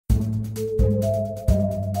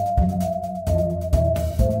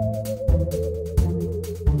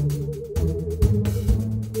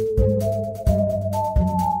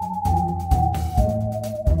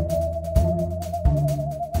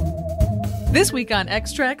This week on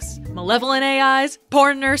X-Trex, malevolent AIs,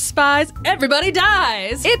 porn nurse spies, everybody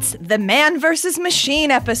dies! It's the Man vs.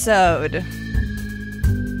 Machine episode.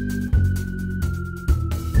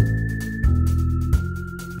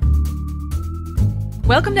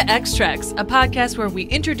 Welcome to X-Trex, a podcast where we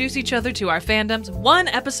introduce each other to our fandoms one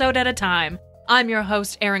episode at a time. I'm your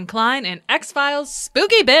host, Erin Cline, an X-Files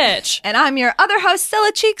spooky bitch. And I'm your other host,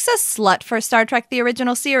 Stella Cheeks, a slut for Star Trek the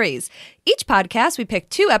original series. Each podcast, we pick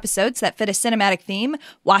 2 episodes that fit a cinematic theme,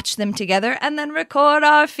 watch them together, and then record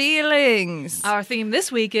our feelings. Our theme this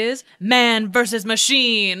week is Man vs.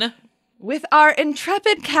 Machine. With our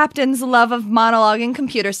intrepid captain's love of monologuing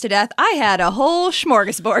computers to death, I had a whole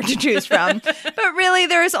smorgasbord to choose from. But really,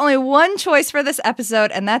 there is only one choice for this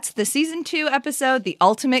episode, and that's the Season 2 episode, The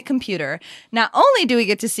Ultimate Computer. Not only do we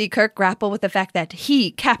get to see Kirk grapple with the fact that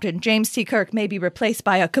he, Captain James T. Kirk, may be replaced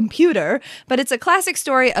by a computer, but it's a classic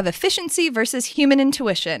story of efficiency versus human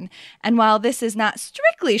intuition. And while this is not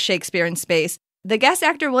strictly Shakespeare in space, the guest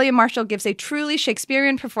actor William Marshall gives a truly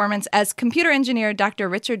Shakespearean performance as computer engineer Dr.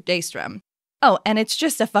 Richard Daystrom. Oh, and it's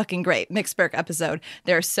just a fucking great Mixed Burke episode.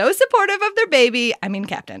 They're so supportive of their baby.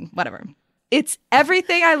 Captain, whatever. It's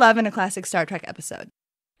everything I love in a classic Star Trek episode.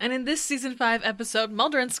 And in this Season 5 episode,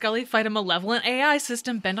 Mulder and Scully fight a malevolent AI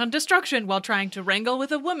system bent on destruction while trying to wrangle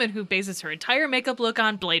with a woman who bases her entire makeup look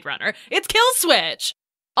on Blade Runner. It's Kill Switch!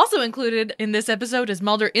 Also included in this episode is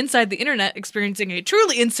Mulder inside the internet experiencing a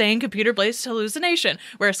truly insane computer-based hallucination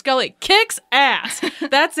where Scully kicks ass.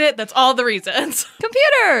 That's it. That's all the reasons.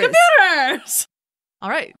 Computers! All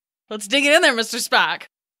right. Let's dig it in there, Mr. Spock.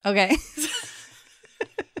 Okay.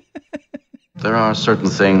 There are certain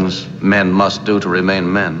things men must do to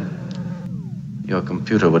remain men. Your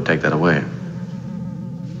computer would take that away.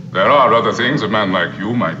 There are other things a man like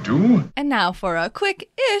you might do. And now for a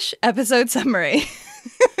quick-ish episode summary.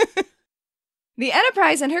 The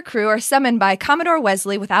Enterprise and her crew are summoned by Commodore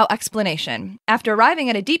Wesley without explanation. After arriving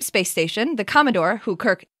at a deep space station, the Commodore, who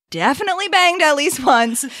Kirk definitely banged at least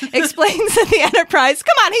once, explains that the Enterprise,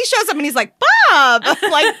 come on, he shows up and he's like, Bob!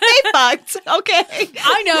 Like, they fucked, okay?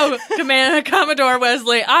 I know Commodore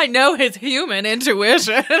Wesley. I know his human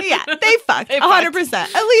intuition. Yeah, they fucked, 100%,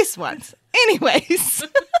 at least once. Anyways...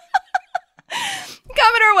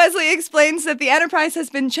 Commodore Wesley explains that the Enterprise has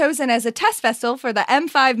been chosen as a test vessel for the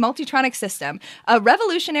M5 Multitronic System, a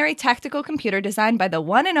revolutionary tactical computer designed by the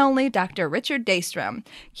one and only Dr. Richard Daystrom.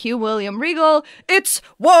 Cue William Regal, it's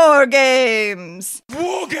War Games!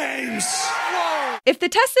 War Games! If the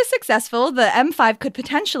test is successful, the M5 could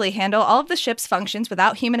potentially handle all of the ship's functions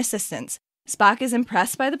without human assistance. Spock is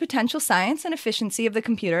impressed by the potential science and efficiency of the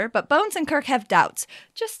computer, but Bones and Kirk have doubts.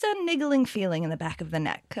 Just a niggling feeling in the back of the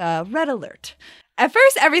neck. Red alert. At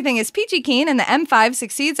first, everything is peachy keen, and the M5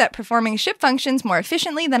 succeeds at performing ship functions more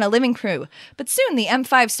efficiently than a living crew. But soon, the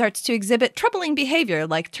M5 starts to exhibit troubling behavior,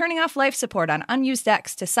 like turning off life support on unused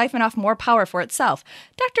decks to siphon off more power for itself.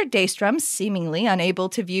 Dr. Daystrom, seemingly unable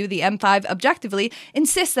to view the M5 objectively,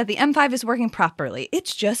 insists that the M5 is working properly.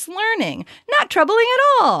 It's just learning, not troubling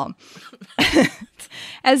at all.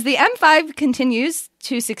 As the M5 continues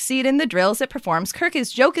to succeed in the drills it performs, Kirk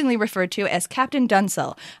is jokingly referred to as Captain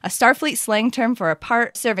Dunsel, a Starfleet slang term for a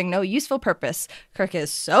part serving no useful purpose. Kirk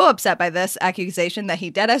is so upset by this accusation that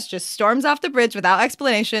he deadass just storms off the bridge without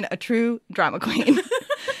explanation, a true drama queen.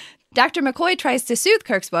 Dr. McCoy tries to soothe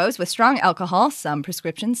Kirk's woes with strong alcohol. Some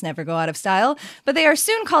prescriptions never go out of style, but they are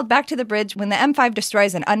soon called back to the bridge when the M5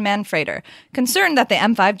 destroys an unmanned freighter. Concerned that the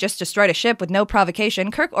M5 just destroyed a ship with no provocation,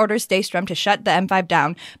 Kirk orders Daystrom to shut the M5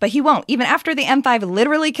 down, but he won't, even after the M5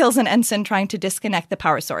 literally kills an ensign trying to disconnect the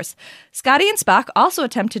power source. Scotty and Spock also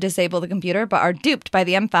attempt to disable the computer, but are duped by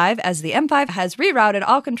the M5 as the M5 has rerouted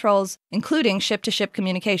all controls, including ship-to-ship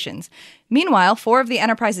communications. Meanwhile, 4 of the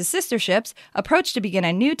Enterprise's sister ships approach to begin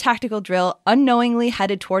a new tactical drill unknowingly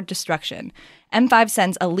headed toward destruction. M5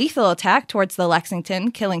 sends a lethal attack towards the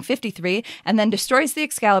Lexington, killing 53, and then destroys the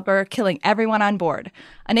Excalibur, killing everyone on board.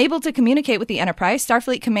 Unable to communicate with the Enterprise,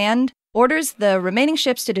 Starfleet Command orders the remaining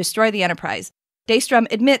ships to destroy the Enterprise. Daystrom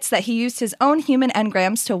admits that he used his own human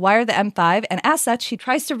engrams to wire the M5, and as such, he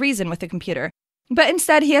tries to reason with the computer. But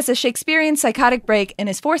instead, he has a Shakespearean psychotic break and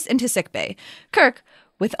is forced into sickbay. Kirk,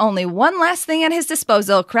 with only one last thing at his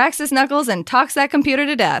disposal, cracks his knuckles and talks that computer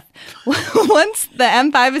to death. Once the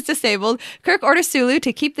M5 is disabled, Kirk orders Sulu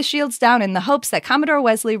to keep the shields down in the hopes that Commodore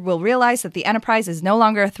Wesley will realize that the Enterprise is no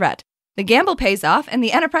longer a threat. The gamble pays off, and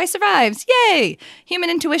the Enterprise survives. Yay! Human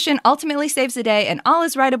intuition ultimately saves the day, and all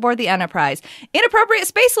is right aboard the Enterprise. Inappropriate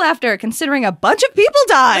space laughter, considering a bunch of people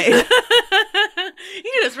died.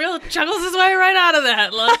 He just real chuckles his way right out of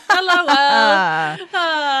that. Like, hello.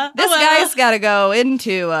 This guy's got to go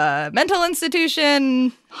into a mental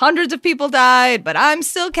institution. Hundreds of people died, but I'm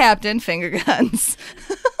still Captain Finger Guns.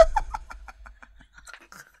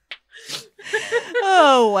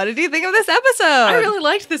 Oh, what did you think of this episode? I really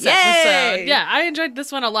liked this Yay! episode. Yeah, I enjoyed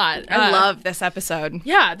this one a lot. I love this episode.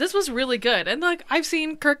 Yeah, this was really good. And like, I've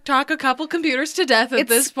seen Kirk talk a couple computers to death at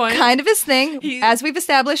this point. It's kind of his thing. As we've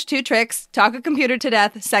established, 2 tricks: talk a computer to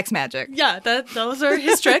death, sex magic. Yeah, those are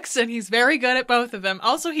his tricks, and he's very good at both of them.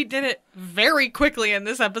 Also, he did it very quickly in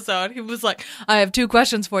this episode. He was like, I have 2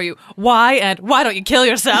 questions for you. Why, and why don't you kill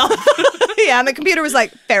yourself? Yeah, and the computer was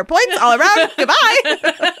like, fair points all around. Goodbye.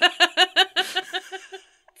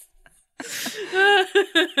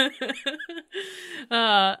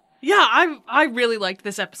 I really liked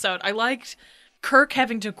this episode. I liked Kirk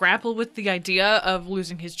having to grapple with the idea of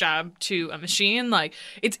losing his job to a machine. Like,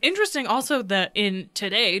 it's interesting also that in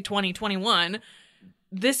today, 2021,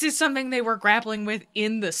 this is something they were grappling with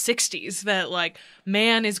in the 60s, that like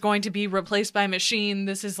man is going to be replaced by machine.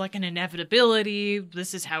 This is like an inevitability.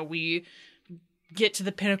 This is how we get to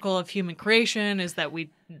the pinnacle of human creation, is that we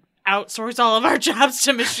outsource all of our jobs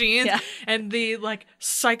to machines. Yeah. And the like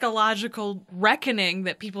psychological reckoning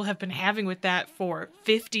that people have been having with that for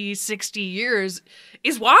 50, 60 years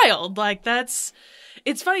is wild. Like, it's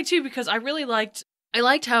funny too, because I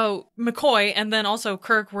liked how McCoy and then also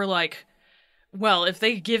Kirk were like, well, if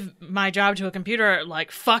they give my job to a computer, like,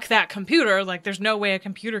 fuck that computer. Like, there's no way a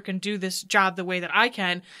computer can do this job the way that I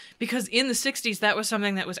can. Because in the 60s, that was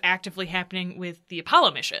something that was actively happening with the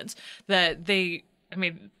Apollo missions.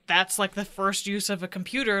 That's like the first use of a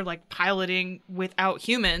computer, like piloting without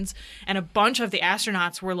humans. And a bunch of the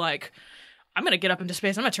astronauts were like, I'm going to get up into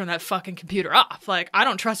space. I'm going to turn that fucking computer off. Like, I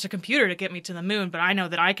don't trust a computer to get me to the moon, but I know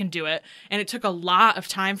that I can do it. And it took a lot of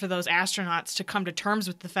time for those astronauts to come to terms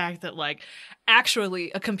with the fact that, like,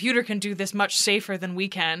 actually, a computer can do this much safer than we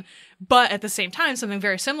can. But at the same time, something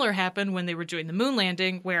very similar happened when they were doing the moon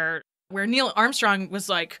landing, where Neil Armstrong was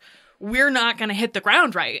like, we're not going to hit the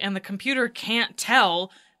ground right. And the computer can't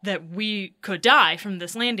tell that we could die from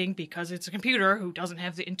this landing because it's a computer who doesn't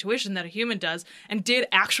have the intuition that a human does, and did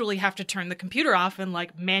actually have to turn the computer off and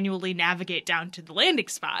like manually navigate down to the landing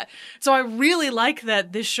spot. So I really like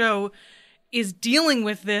that this show is dealing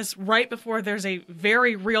with this right before there's a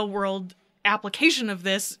very real world application of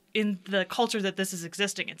this in the culture that this is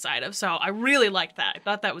existing inside of. So I really liked that. I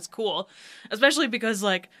thought that was cool, especially because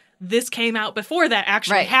like this came out before that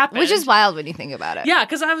actually happened. Which is wild when you think about it. Yeah,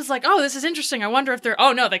 because I was like, oh, this is interesting. I wonder if they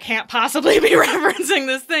can't possibly be referencing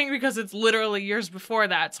this thing because it's literally years before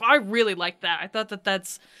that. So I really liked that. I thought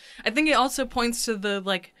I think it also points to the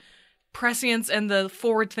like prescience and the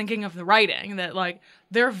forward thinking of the writing, that like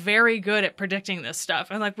they're very good at predicting this stuff.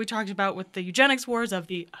 And like we talked about with the eugenics wars of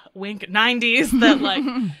the wink 90s, that like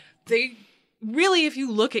they really, if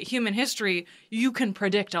you look at human history, you can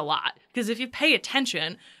predict a lot. Because if you pay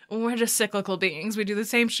attention, we're just cyclical beings. We do the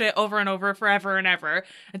same shit over and over forever and ever.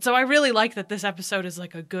 And so I really like that this episode is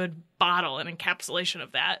like a good bottle and encapsulation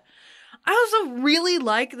of that. I also really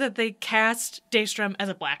like that they cast Daystrom as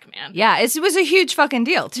a black man. Yeah, it was a huge fucking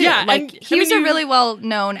deal, too. Yeah, like, and, he was a really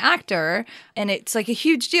well-known actor, and it's like a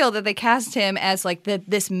huge deal that they cast him as like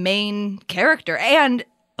this main character and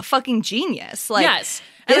a fucking genius. Like, yes.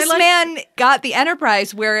 This man got the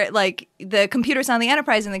Enterprise where like the computers on the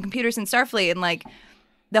Enterprise and the computers in Starfleet, and like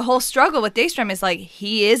the whole struggle with Daystrom is like,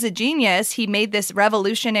 he is a genius. He made this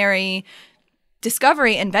revolutionary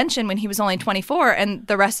discovery, invention when he was only 24, and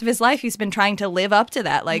the rest of his life he's been trying to live up to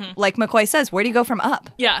that. Like McCoy says, where do you go from up?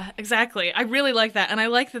 Yeah, exactly. I really like that. And I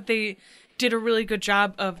like that they did a really good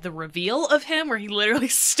job of the reveal of him, where he literally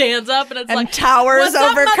stands up and it's like, towers what's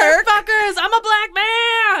over up, Kirk. Motherfuckers, I'm a black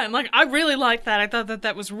man. Like, I really like that. I thought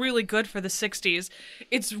that was really good for the 60s.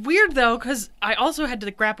 It's weird though, because I also had to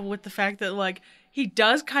grapple with the fact that like he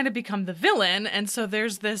does kind of become the villain, and so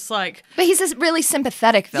there's this like, but he's this really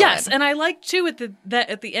sympathetic villain. Yes, and I like too that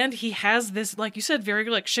at the end he has this, like you said, very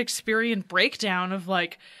like Shakespearean breakdown of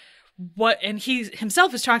like what, and he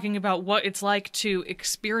himself is talking about what it's like to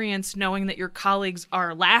experience knowing that your colleagues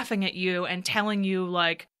are laughing at you and telling you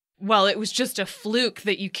like, well, it was just a fluke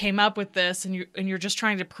that you came up with this, and you're just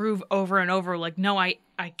trying to prove over and over like, no, I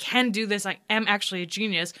can do this. I am actually a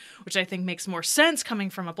genius, which I think makes more sense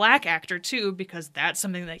coming from a black actor too, because that's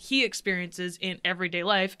something that he experiences in everyday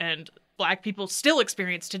life, and Black people still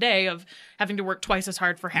experience today of having to work twice as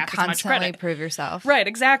hard for half as much Constantly credit. prove yourself. Right,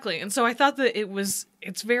 exactly. And so I thought that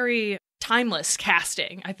it's very timeless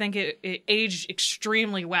casting. I think it aged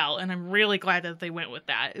extremely well, and I'm really glad that they went with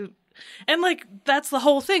that. And like, that's the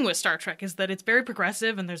whole thing with Star Trek, is that it's very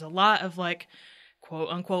progressive, and there's a lot of like, quote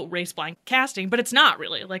unquote, race blind casting, but it's not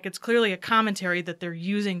really. Like, it's clearly a commentary that they're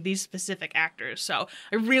using these specific actors. So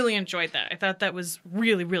I really enjoyed that. I thought that was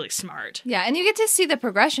really, really smart. Yeah, and you get to see the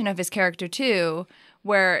progression of his character too,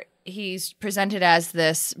 where he's presented as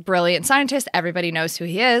this brilliant scientist. Everybody knows who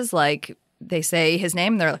he is. Like, they say his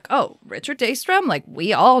name, they're like, oh, Richard Daystrom? Like,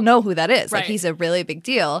 we all know who that is. Right. Like, he's a really big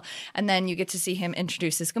deal. And then you get to see him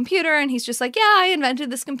introduce his computer, and he's just like, yeah, I invented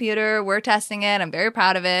this computer. We're testing it. I'm very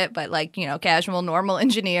proud of it. But, like, you know, casual, normal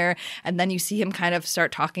engineer. And then you see him kind of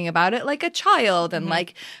start talking about it like a child and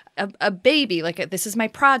like a baby. Like, this is my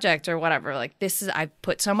project or whatever. Like, I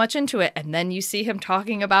put so much into it. And then you see him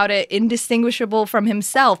talking about it indistinguishable from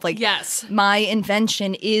himself. Like, Yes. my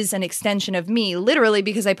invention is an extension of me, literally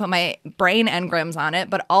because I put my brain engrams on it,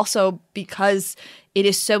 but also because it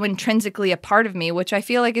is so intrinsically a part of me, which I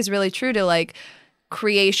feel like is really true to like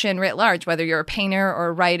creation writ large, whether you're a painter or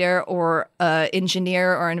a writer or an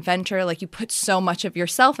engineer or inventor. Like, you put so much of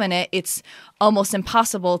yourself in it, it's almost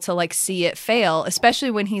impossible to like see it fail, especially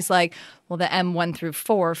when he's like, well, the M1 through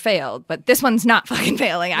 4 failed, but this one's not fucking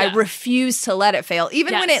failing. I refuse to let it fail.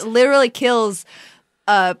 Even when it literally kills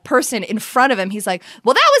a person in front of him, he's like,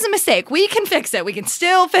 well, that was a mistake. We can fix it. We can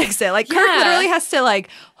still fix it. Like, Kirk literally has to like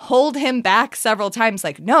hold him back several times.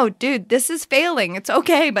 Like, no, dude, this is failing. It's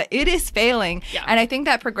okay, but it is failing. Yeah. And I think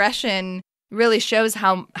that progression really shows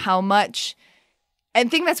how much. I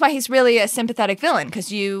think that's why he's really a sympathetic villain,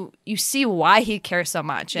 because you see why he cares so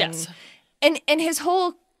much. And, and his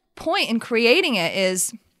whole point in creating it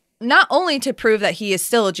is not only to prove that he is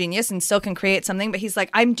still a genius and still can create something, but he's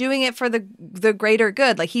like, I'm doing it for the greater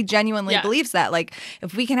good. Like, he genuinely believes that. Like,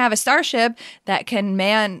 if we can have a starship that can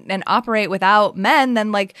man and operate without men,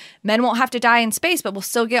 then like men won't have to die in space, but we'll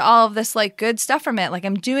still get all of this like good stuff from it. Like,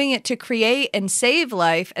 I'm doing it to create and save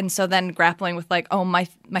life. And so then grappling with like, oh, my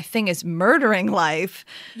thing is murdering life.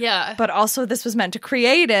 Yeah. But also this was meant to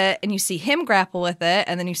create it. And you see him grapple with it.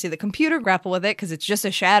 And then you see the computer grapple with it because it's just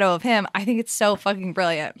a shadow of him. I think it's so fucking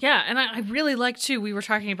brilliant. Yeah, and I really like, too, we were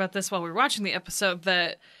talking about this while we were watching the episode,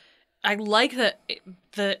 that I like that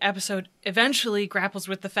the episode eventually grapples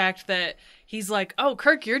with the fact that he's like, oh,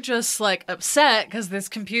 Kirk, you're just, like, upset because this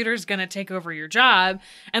computer's going to take over your job.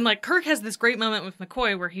 And, like, Kirk has this great moment with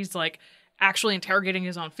McCoy where he's, like, actually interrogating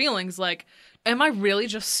his own feelings. Like, am I really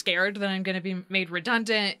just scared that I'm going to be made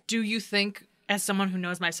redundant? Do you think, as someone who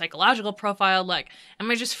knows my psychological profile, like, am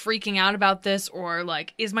I just freaking out about this? Or,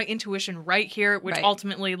 like, is my intuition right here? Which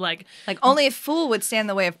ultimately, like, only a fool would stand in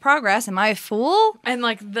the way of progress. Am I a fool? And,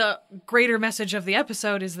 like, the greater message of the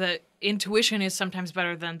episode is that intuition is sometimes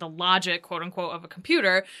better than the logic, quote unquote, of a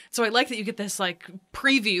computer. So I like that you get this, like,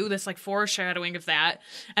 preview, this, like, foreshadowing of that.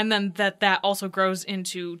 And then that also grows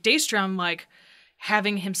into Daystrom, like,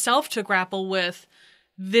 having himself to grapple with,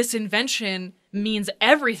 this invention means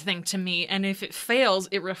everything to me, and if it fails,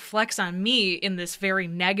 it reflects on me in this very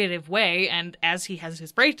negative way. And as he has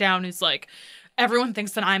his breakdown, he's like, everyone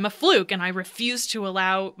thinks that I'm a fluke, and I refuse to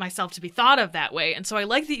allow myself to be thought of that way. And so I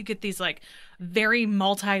like that you get these like very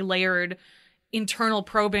multi-layered internal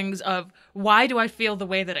probings of, why do I feel the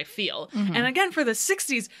way that I feel? Mm-hmm. And again, for the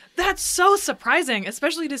 60s, that's so surprising,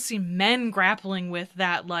 especially to see men grappling with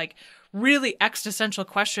that like really existential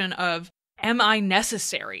question of, am I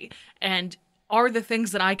necessary? And are the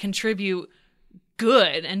things that I contribute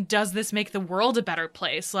good? And does this make the world a better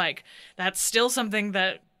place? Like, that's still something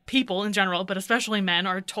that people in general, but especially men,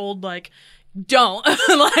 are told, like, don't.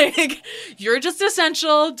 Like, you're just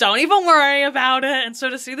essential. Don't even worry about it. And so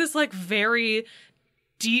to see this, like, very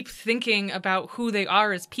deep thinking about who they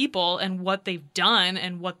are as people and what they've done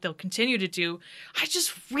and what they'll continue to do, I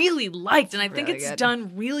just really liked. And I think it's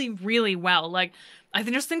done really, really well. Like, I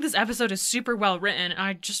just think this episode is super well written, and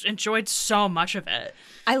I just enjoyed so much of it.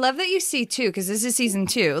 I love that you see, too, because this is season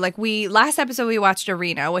 2. Like, last episode we watched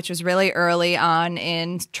Arena, which was really early on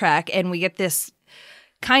in Trek, and we get this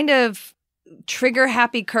kind of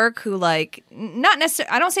trigger-happy Kirk who, like, not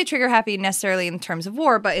necessarily, I don't say trigger-happy necessarily in terms of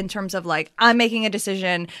war, but in terms of, like, I'm making a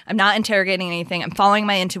decision, I'm not interrogating anything, I'm following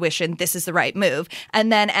my intuition, this is the right move. And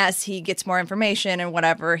then as he gets more information and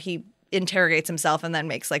whatever, he interrogates himself and then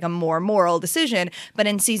makes like a more moral decision. But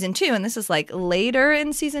in season 2, and this is like later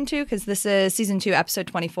in season 2, because this is season 2 episode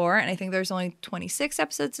 24, and I think there's only 26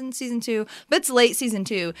 episodes in season 2, but it's late season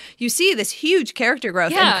 2, you see this huge character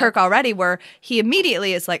growth in Kirk already, where he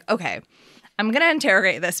immediately is like, okay, I'm going to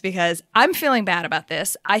interrogate this because I'm feeling bad about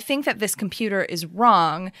this. I think that this computer is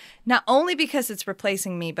wrong, not only because it's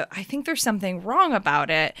replacing me, but I think there's something wrong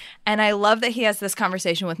about it. And I love that he has this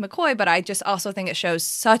conversation with McCoy, but I just also think it shows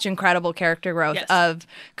such incredible character growth of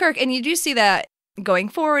Kirk. And you do see that going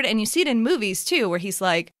forward, and you see it in movies too, where he's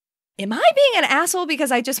like, am I being an asshole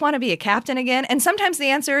because I just want to be a captain again? And sometimes the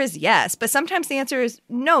answer is yes, but sometimes the answer is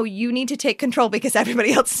no, you need to take control because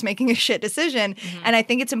everybody else is making a shit decision. Mm-hmm. And I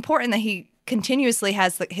think it's important that he continuously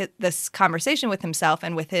has this conversation with himself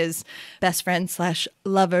and with his best friends /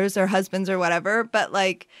 lovers or husbands or whatever. But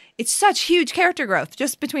like, it's such huge character growth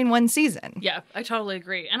just between one season. Yeah, I totally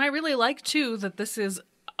agree. And I really like too that this is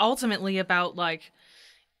ultimately about like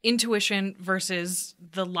intuition versus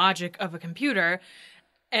the logic of a computer.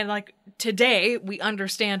 And like today we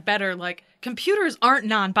understand better, like computers aren't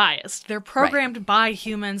non-biased. They're programmed by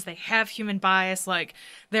humans. They have human bias. Like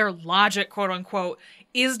their logic, quote unquote,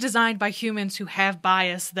 is designed by humans who have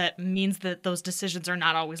bias that means that those decisions are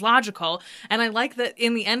not always logical. And I like that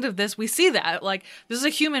in the end of this, we see that like this is a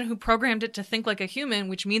human who programmed it to think like a human,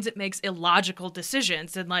 which means it makes illogical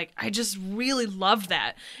decisions. And like, I just really love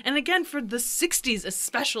that. And again, for the 60s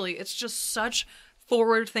especially, it's just such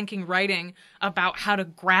forward-thinking writing about how to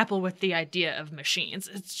grapple with the idea of machines.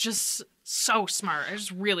 It's just so smart. I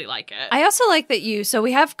just really like it. I also like that so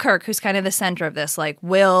we have Kirk, who's kind of the center of this, like,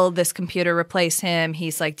 will this computer replace him?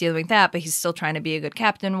 He's like dealing with that, but he's still trying to be a good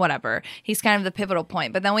captain, whatever. He's kind of the pivotal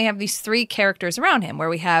point. But then we have these three characters around him, where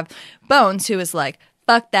we have Bones, who is like,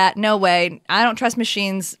 fuck that, no way, I don't trust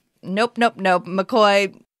machines, nope.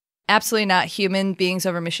 McCoy, absolutely not, human beings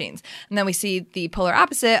over machines. And then we see the polar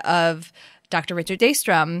opposite of Dr. Richard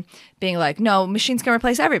Daystrom being like, no, machines can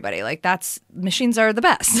replace everybody. Like, machines are the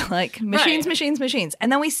best. Like, machines.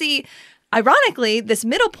 And then we see, ironically, this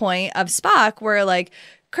middle point of Spock where, like,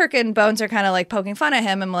 Kirk and Bones are kind of, like, poking fun at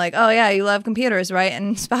him and like, oh, yeah, you love computers, right?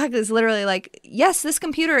 And Spock is literally like, yes, this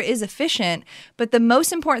computer is efficient, but the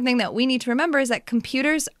most important thing that we need to remember is that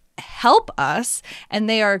computers help us and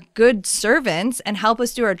they are good servants and help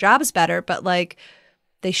us do our jobs better, but, like,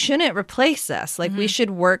 they shouldn't replace us. Like, we should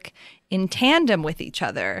work in tandem with each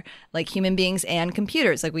other, like human beings and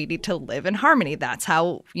computers. Like, we need to live in harmony. That's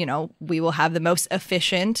how, we will have the most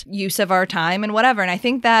efficient use of our time and whatever. And I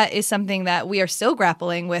think that is something that we are still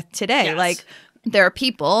grappling with today. Yes. Like, there are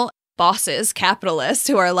people, bosses, capitalists,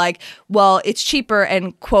 who are like, well, it's cheaper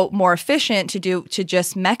and, quote, more efficient to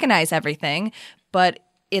just mechanize everything. But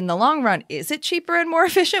in the long run, is it cheaper and more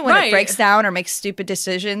efficient when it breaks down or makes stupid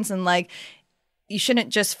decisions? And like, you shouldn't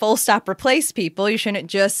just full stop replace people. You shouldn't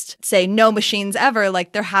just say no machines ever.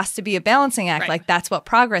 Like, there has to be a balancing act. Like, that's what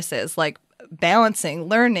progress is. Like, balancing,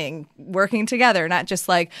 learning, working together, not just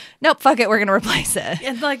like, nope, fuck it, we're going to replace it.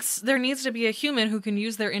 And like, there needs to be a human who can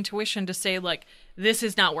use their intuition to say, like, this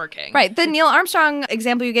is not working. Right. The Neil Armstrong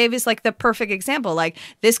example you gave is like the perfect example. Like,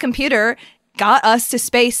 this computer got us to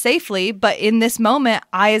space safely, but in this moment,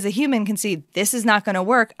 I as a human can see this is not going to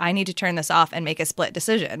work. I need to turn this off and make a split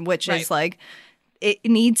decision, which is like,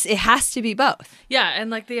 it has to be both. Yeah,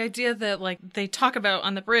 and like the idea that like they talk about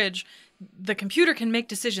on the bridge, the computer can make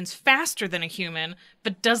decisions faster than a human,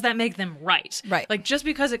 but does that make them right? Right. Like, just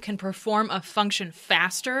because it can perform a function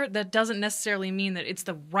faster, that doesn't necessarily mean that it's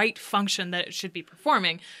the right function that it should be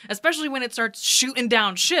performing, especially when it starts shooting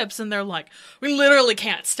down ships and they're like, we literally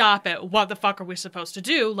can't stop it. What the fuck are we supposed to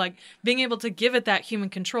do? Like, being able to give it that human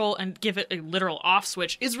control and give it a literal off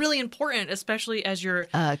switch is really important, especially as you're...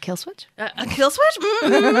 kill switch? A kill switch?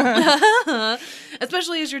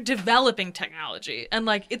 Especially as you're developing technology. And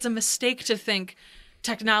like, it's a mistake to think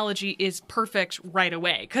technology is perfect right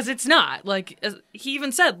away, because it's not. Like, he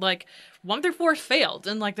even said, like, 1 through 4 failed,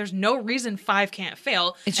 and like, there's no reason 5 can't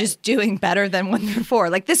fail. It's just doing better than 1 through 4.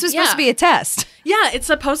 Like, this was supposed to be a test. Yeah, it's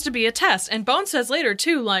supposed to be a test. And Bones says later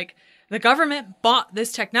too, like, the government bought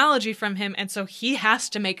this technology from him, and so he has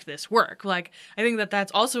to make this work. Like, I think that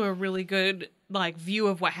that's also a really good like view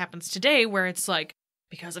of what happens today, where it's like,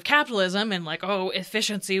 because of capitalism and like, oh,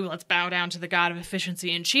 efficiency, let's bow down to the god of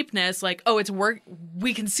efficiency and cheapness. Like, oh, it's work.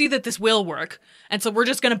 We can see that this will work. And so we're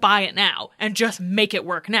just going to buy it now and just make it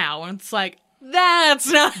work now. And it's like,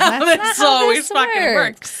 that's not how this always fucking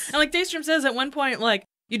works. And like Daystrom says at one point, like,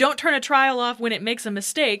 you don't turn a trial off when it makes a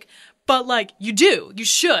mistake, but like, you do. You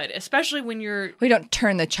should, especially when you're... We don't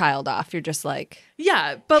turn the child off. You're just like...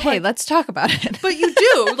 Yeah, but hey, like, let's talk about it. But you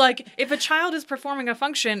do. Like, if a child is performing a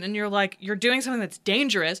function and you're like, you're doing something that's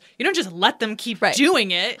dangerous, you don't just let them keep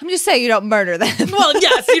doing it. I'm just saying you don't murder them. Well,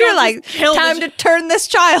 yes. You You're don't like, kill time to turn this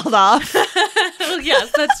child off. Like,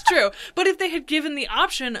 yes, that's true. But if they had given the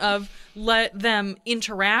option of let them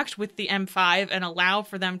interact with the M5 and allow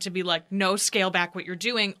for them to be like, no, scale back what you're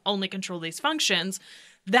doing, only control these functions,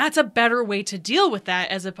 that's a better way to deal with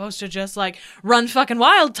that, as opposed to just like, run fucking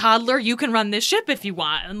wild, toddler, you can run this ship if you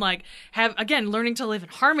want. And like, learning to live in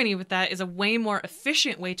harmony with that is a way more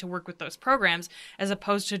efficient way to work with those programs, as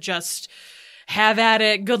opposed to just have at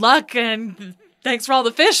it, good luck, and thanks for all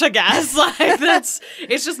the fish, I guess. Like,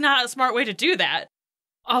 it's just not a smart way to do that.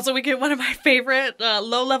 Also, we get one of my favorite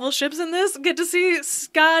low-level ships in this. Get to see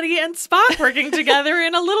Scotty and Spock working together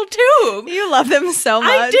in a little tube. You love them so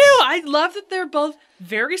much. I do. I love that they're both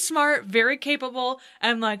very smart, very capable,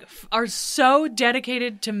 and like are so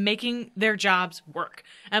dedicated to making their jobs work.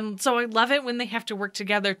 And so I love it when they have to work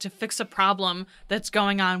together to fix a problem that's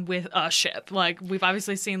going on with a ship. Like, we've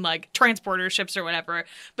obviously seen like transporter ships or whatever,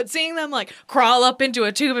 but seeing them like crawl up into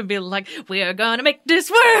a tube and be like, we're gonna make this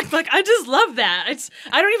work. Like, I just love that.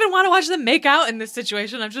 I don't even want to watch them make out in this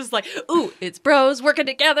situation. I'm just like, ooh, it's bros working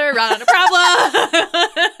together on a problem.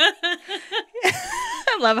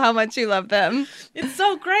 I love how much you love them. It's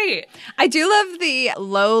so great. I do love the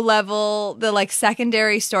low level, the like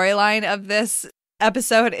secondary storyline of this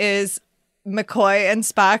episode is McCoy and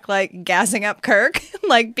Spock like gassing up Kirk,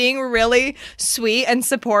 like being really sweet and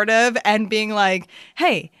supportive and being like,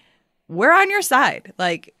 hey, we're on your side.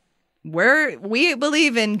 Like, we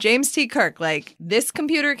believe in James T. Kirk. Like, this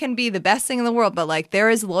computer can be the best thing in the world, but like there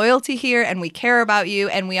is loyalty here and we care about you.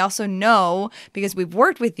 And we also know, because we've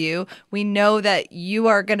worked with you, we know that you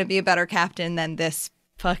are going to be a better captain than this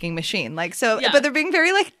fucking machine. Like, so, yeah. But they're being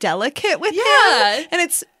very like delicate with him. And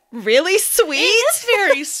it's really sweet. It is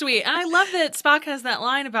very sweet. And I love that Spock has that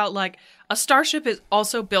line about like, a starship is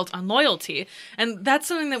also built on loyalty. And that's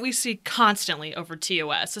something that we see constantly over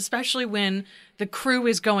TOS, especially when the crew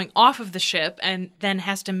is going off of the ship and then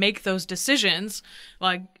has to make those decisions.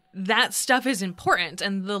 Like, that stuff is important.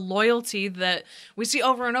 And the loyalty that we see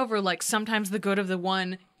over and over, like sometimes the good of the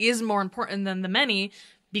one is more important than the many,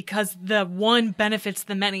 because the one benefits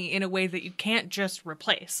the many in a way that you can't just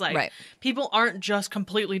replace. Like, right. People aren't just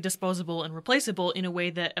completely disposable and replaceable in a way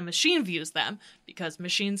that a machine views them, because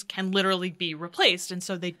machines can literally be replaced, and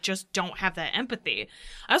so they just don't have that empathy.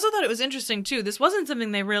 I also thought it was interesting, too. This wasn't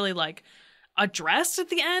something they really, like, addressed at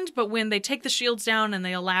the end, but when they take the shields down and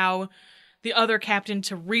they allow the other captain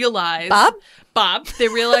to realize... Bob. They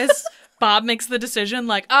realize... Bob makes the decision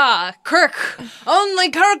like, Kirk,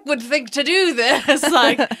 only Kirk would think to do this.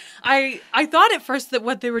 Like, I thought at first that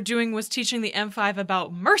what they were doing was teaching the M5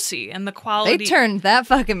 about mercy and the quality. They turned that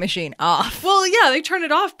fucking machine off. Well, yeah, they turn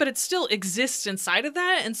it off, but it still exists inside of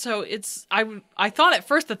that. And so I thought at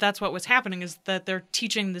first that that's what was happening, is that they're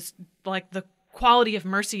teaching this, like, the quality of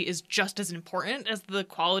mercy is just as important as the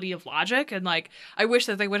quality of logic. And like, I wish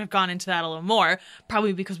that they would have gone into that a little more,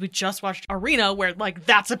 probably because we just watched Arena, where like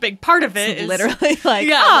that's a big part of it. It's literally like,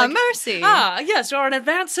 mercy. Yes, you're an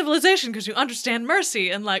advanced civilization because you understand mercy.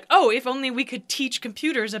 And like, oh, if only we could teach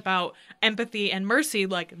computers about empathy and mercy,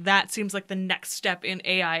 like that seems like the next step in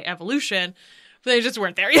AI evolution. But they just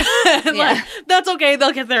weren't there yet. Like, that's okay.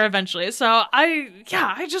 They'll get there eventually. So I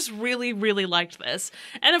just really, really liked this.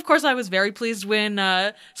 And of course, I was very pleased when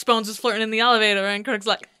Spones was flirting in the elevator and Kirk's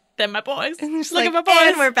like, they're my boys. Look at my boys.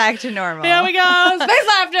 And we're back to normal. Here we go. Space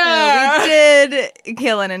laughter. We did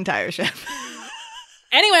kill an entire ship.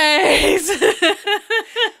 Anyways.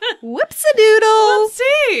 Whoopsie-doodle.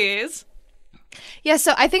 Whoopsies. Yeah,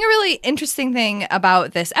 so I think a really interesting thing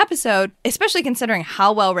about this episode, especially considering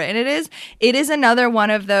how well written it is another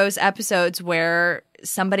one of those episodes where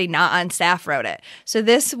somebody not on staff wrote it. So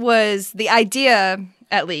this was the idea,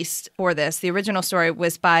 at least for this, the original story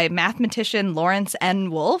was by mathematician Lawrence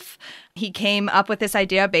N. Wolfe. He came up with this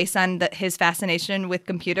idea based on his fascination with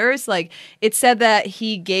computers. Like, it said that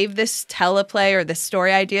he gave this teleplay or this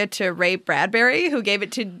story idea to Ray Bradbury, who gave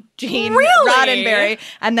it to Gene Roddenberry,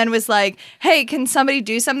 and then was like, hey, can somebody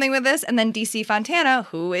do something with this? And then DC Fontana,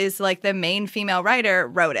 who is like the main female writer,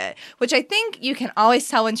 wrote it, which I think you can always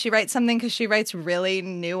tell when she writes something, because she writes really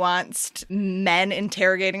nuanced men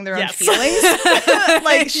interrogating their own feelings.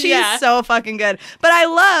 Like, she's so fucking good. But I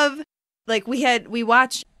love, like, we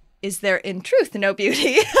watched Is There in Truth No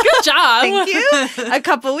Beauty? Good job. Thank you. A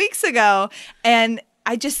couple weeks ago. And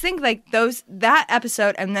I just think like that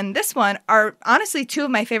episode and then this one are honestly two of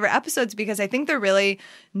my favorite episodes, because I think they're really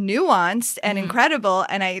nuanced and incredible.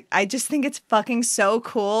 And I just think it's fucking so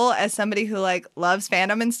cool as somebody who like loves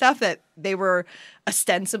fandom and stuff, that they were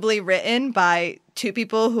ostensibly written by two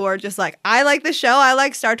people who are just like, I like the show, I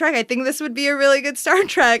like Star Trek, I think this would be a really good Star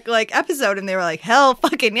Trek like episode, and they were like, hell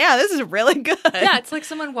fucking yeah, this is really good. Yeah, it's like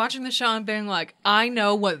someone watching the show and being like, I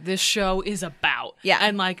know what this show is about. Yeah.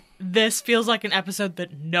 And like, this feels like an episode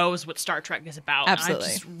that knows what Star Trek is about. Absolutely.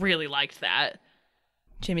 And I just really liked that.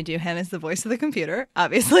 Jimmy Doohan is the voice of the computer,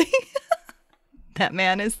 obviously. That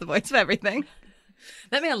man is the voice of everything.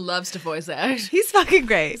 That man loves to voice act. He's fucking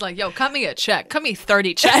great. He's like, yo, cut me a check. Cut me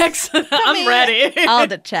 30 checks. I'm ready. All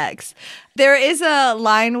the checks. There is a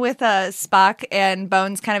line with Spock and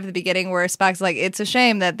Bones kind of at the beginning where Spock's like, it's a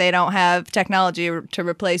shame that they don't have technology to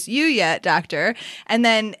replace you yet, Doctor. And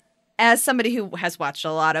then as somebody who has watched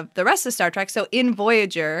a lot of the rest of Star Trek, so in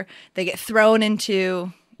Voyager, they get thrown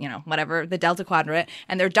into, you know, whatever, the Delta Quadrant,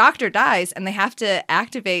 and their doctor dies, and they have to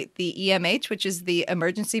activate the EMH, which is the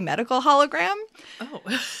emergency medical hologram. Oh.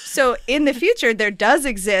 So in the future, there does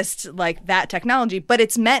exist like that technology, but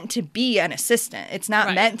it's meant to be an assistant. It's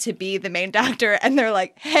not meant to be the main doctor. And they're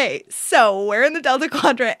like, hey, so we're in the Delta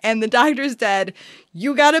Quadrant and the doctor's dead.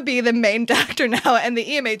 You gotta be the main doctor now. And the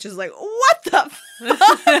EMH is like, what the fuck? What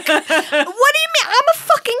do you mean? I'm a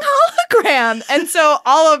fucking hologram. And so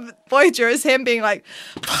all of Voyager is him being like,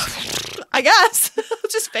 I guess.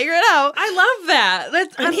 Just figure it out. I love that.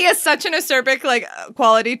 And he has such an acerbic like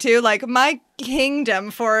quality too. Like, my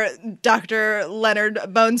kingdom for Dr. Leonard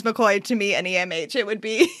Bones McCoy to meet an EMH. It would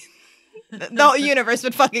be the whole universe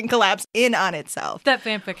would fucking collapse in on itself. That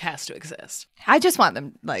fanfic has to exist. I just want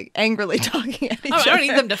them like angrily talking at each other. I don't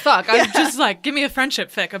need them to fuck. I'm just like, give me a friendship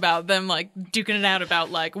fic about them like duking it out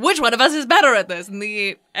about like which one of us is better at this, and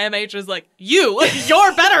the MH is like, you're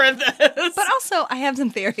better at this. But also, I have some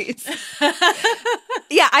theories.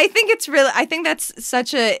 Yeah, I think that's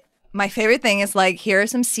such a. My favorite thing is like, here are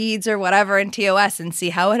some seeds or whatever in TOS and see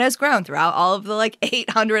how it has grown throughout all of the like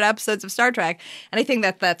 800 episodes of Star Trek. And I think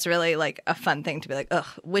that that's really like a fun thing to be like, ugh,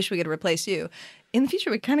 wish we could replace you. In the future,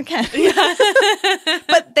 we kind of can. Yeah.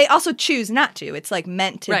 But they also choose not to. It's like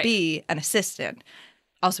meant to be an assistant.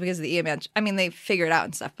 Also because of the EMH. I mean, they figure it out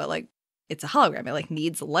and stuff, but like it's a hologram. It like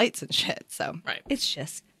needs lights and shit. So it's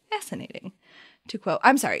just fascinating. To quote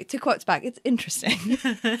Spock, it's interesting.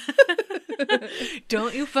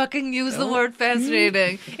 Don't you fucking use the word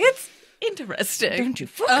fascinating. It's interesting. Don't you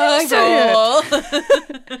fucking say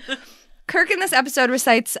it. Kirk in this episode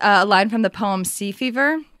recites a line from the poem Sea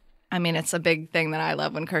Fever. I mean, it's a big thing that I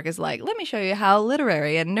love when Kirk is like, let me show you how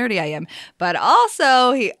literary and nerdy I am. But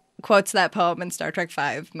also, he quotes that poem in Star Trek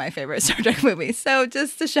V, my favorite Star Trek movie. So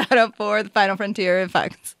just a shout out for The Final Frontier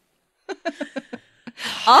effects.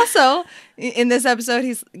 Also, in this episode,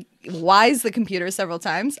 he's wise the computer several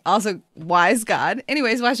times. Also, wise God.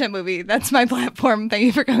 Anyways, watch that movie. That's my platform. Thank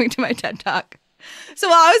you for coming to my TED Talk. So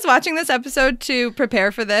while I was watching this episode to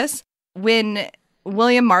prepare for this, when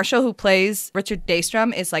William Marshall, who plays Richard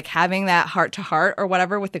Daystrom, is like having that heart-to-heart or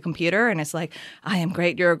whatever with the computer, and it's like, I am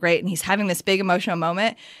great, you're great, and he's having this big emotional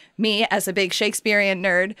moment, me, as a big Shakespearean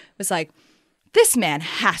nerd, was like, this man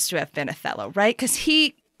has to have been Othello, right? Because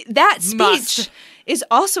that speech is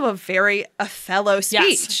also a very Othello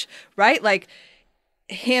speech, right? Like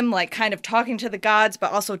him like kind of talking to the gods,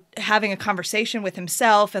 but also having a conversation with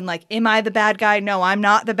himself and like, am I the bad guy? No, I'm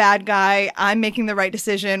not the bad guy. I'm making the right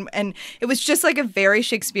decision. And it was just like a very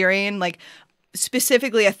Shakespearean, like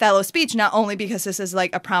specifically Othello speech, not only because this is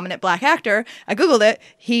like a prominent black actor. I Googled it.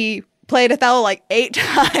 He played Othello like 8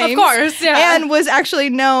 times. Of course, yeah. And was actually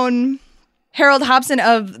known... Harold Hobson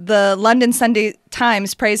of the London Sunday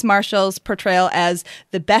Times praised Marshall's portrayal as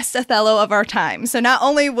the best Othello of our time. So not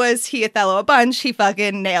only was he Othello a bunch, he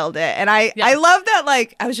fucking nailed it. And I love that,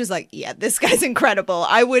 like, I was just like, yeah, this guy's incredible.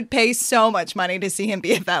 I would pay so much money to see him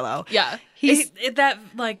be Othello. Yeah. That,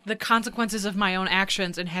 like, the consequences of my own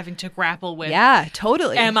actions and having to grapple with. Yeah,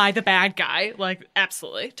 totally. Am I the bad guy? Like,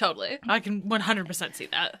 absolutely, totally. I can 100% see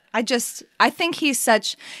that. I think he's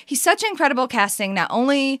such incredible casting, not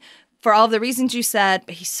only for all the reasons you said,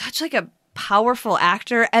 but he's such like a powerful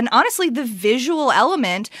actor. And honestly, the visual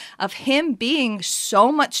element of him being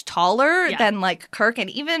so much taller than like Kirk and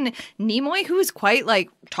even Nimoy, who is quite like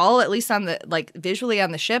tall, at least on the like visually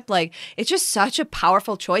on the ship. Like, it's just such a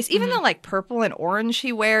powerful choice. Even the like purple and orange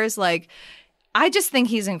he wears, like, I just think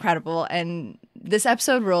he's incredible. And this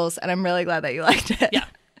episode rules, and I'm really glad that you liked it. Yeah.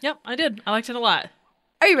 Yep, I did. I liked it a lot.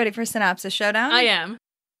 Are you ready for Synopsis Showdown? I am.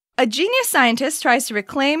 A genius scientist tries to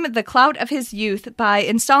reclaim the clout of his youth by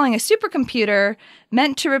installing a supercomputer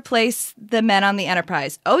meant to replace the men on the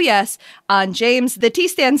Enterprise. Oh yes, on James, the T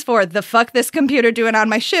stands for the fuck this computer doing on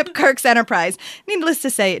my ship, Kirk's Enterprise. Needless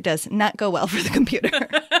to say, it does not go well for the computer.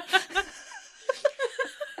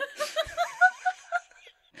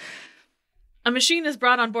 A machine is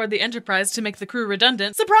brought on board the Enterprise to make the crew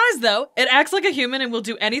redundant. Surprise, though! It acts like a human and will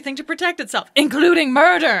do anything to protect itself, including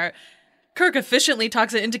murder! Kirk efficiently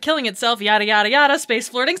talks it into killing itself, yada yada yada, space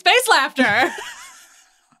flirting, space laughter!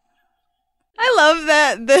 I love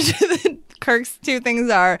that the Kirk's two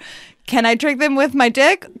things are, can I trick them with my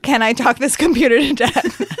dick? Can I talk this computer to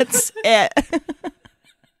death? That's it.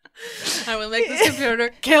 I will make this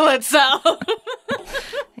computer kill itself.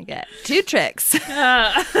 I get 2 tricks.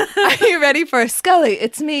 Are you ready for Scully?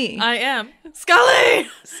 It's me. I am. Scully!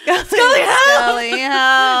 Scully, Scully, help! Scully,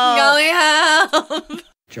 help! Scully, help!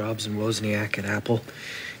 Jobs and Wozniak at Apple.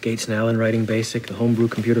 Gates and Allen writing BASIC, the Homebrew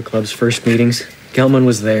Computer Club's first meetings. Gelman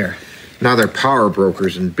was there. Now they're power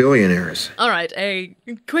brokers and billionaires. All right, a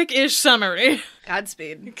quick-ish summary.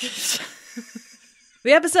 Godspeed.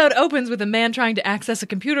 The episode opens with a man trying to access a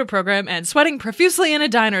computer program and sweating profusely in a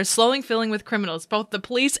diner, slowly filling with criminals, both the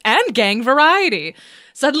police and gang variety.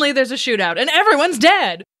 Suddenly there's a shootout, and everyone's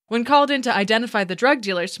dead! When called in to identify the drug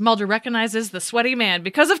dealers, Mulder recognizes the sweaty man,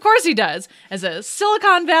 because of course he does, as a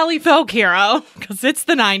Silicon Valley folk hero, because it's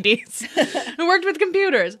the 90s, who worked with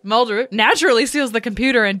computers. Mulder naturally steals the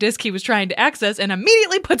computer and disk he was trying to access and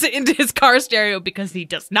immediately puts it into his car stereo because he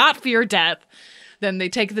does not fear death. Then they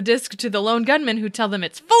take the disk to the lone gunmen who tell them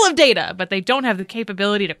it's full of data, but they don't have the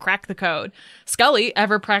capability to crack the code. Scully,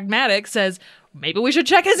 ever pragmatic, says, maybe we should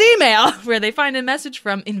check his email, where they find a message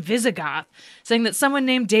from Invisigoth saying that someone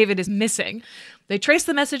named David is missing. They trace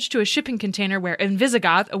the message to a shipping container where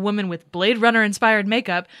Invisigoth, a woman with Blade Runner-inspired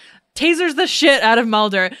makeup, tasers the shit out of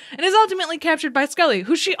Mulder and is ultimately captured by Scully,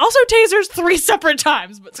 who she also tasers 3 separate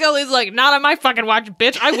times. But Scully's like, not on my fucking watch,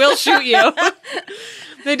 bitch. I will shoot you.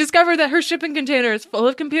 They discover that her shipping container is full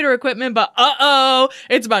of computer equipment, but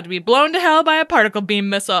it's about to be blown to hell by a particle beam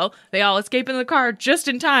missile. They all escape in the car just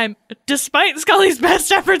in time, despite Scully's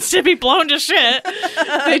best efforts to be blown to shit.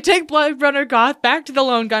 They take Blade Runner Goth back to the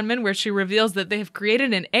lone gunman, where she reveals that they have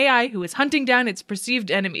created an AI who is hunting down its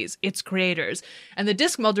perceived enemies, its creators. And the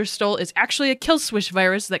disk Mulder stole is actually a kill switch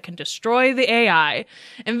virus that can destroy the AI.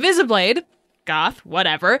 Invisiblade, Goth,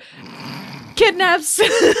 whatever, kidnaps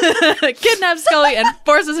Scully and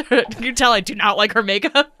forces her. You can tell I do not like her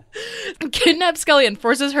makeup. Kidnaps Scully and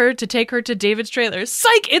forces her to take her to David's trailer.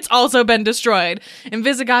 Psych! It's also been destroyed.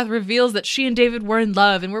 Invisigoth reveals that she and David were in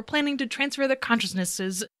love and were planning to transfer their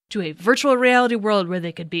consciousnesses to a virtual reality world where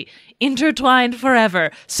they could be intertwined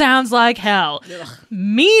forever. Sounds like hell. Ugh.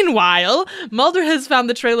 Meanwhile, Mulder has found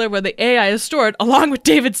the trailer where the AI is stored along with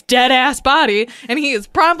David's dead-ass body, and he is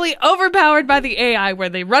promptly overpowered by the AI, where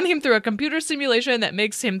they run him through a computer simulation that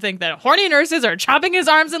makes him think that horny nurses are chopping his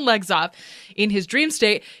arms and legs off. In his dream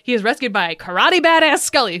state, he is rescued by a karate badass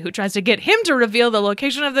Scully, who tries to get him to reveal the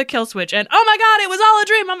location of the kill switch, and oh my god, it was all a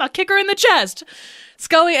dream, I'm gonna kick her in the chest!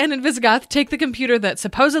 Scully and Invisigoth take the computer that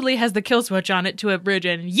supposedly has the kill switch on it to a bridge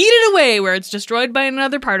and yeet it away, where it's destroyed by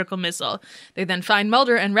another particle missile. They then find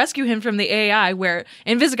Mulder and rescue him from the AI, where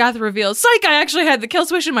Invisigoth reveals, psych, I actually had the kill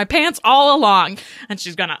switch in my pants all along. And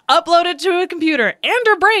she's gonna upload it to a computer and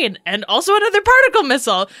her brain and also another particle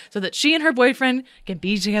missile so that she and her boyfriend can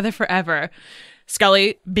be together forever.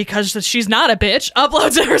 Scully, because she's not a bitch,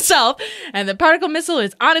 uploads it herself, and the particle missile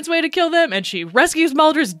is on its way to kill them, and she rescues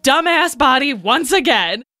Mulder's dumbass body once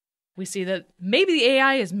again. We see that maybe the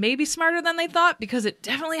AI is maybe smarter than they thought, because it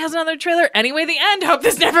definitely has another trailer. Anyway, the end. Hope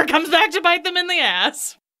this never comes back to bite them in the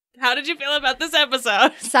ass. How did you feel about this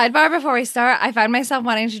episode? Sidebar before we start, I find myself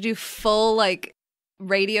wanting to do full,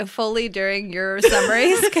 radio Foley during your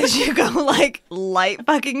summaries, because you go light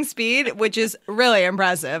fucking speed, which is really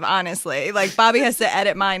impressive, honestly. Bobby has to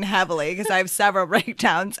edit mine heavily because I have several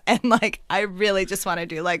breakdowns, and I really just want to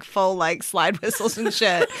do full slide whistles and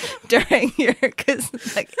shit during your, because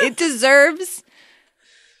it deserves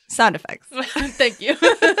sound effects. Thank you. How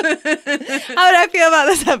did I feel about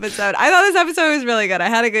this episode? I thought this episode was really good. I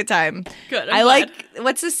had a good time. Good. I like,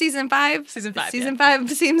 what's this, season 5? Season 5. Season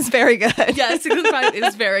 5 seems very good. Yeah, season 5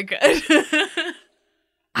 is very good.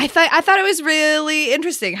 I thought it was really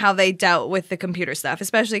interesting how they dealt with the computer stuff,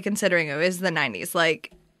 especially considering it was the 90s.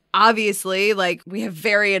 Obviously, we have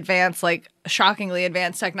very advanced, shockingly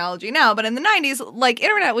advanced technology now, but in the 90s,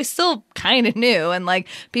 internet was still kind of new, and,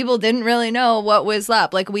 people didn't really know what was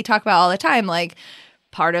up. We talk about all the time,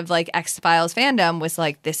 part of, X-Files fandom was,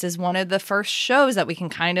 this is one of the first shows that we can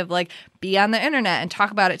kind of, be on the internet and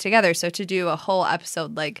talk about it together. So to do a whole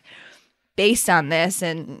episode, based on this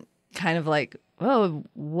and kind of, oh,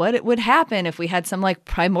 what it would happen if we had some,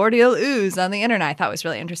 primordial ooze on the internet, I thought was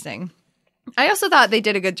really interesting. I also thought they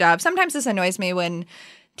did a good job. Sometimes this annoys me when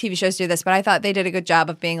TV shows do this, but I thought they did a good job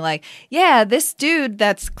of being yeah, this dude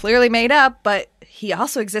that's clearly made up, but he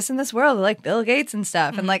also exists in this world, like Bill Gates and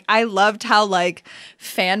stuff. And like, I loved how like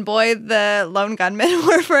fanboy the lone gunmen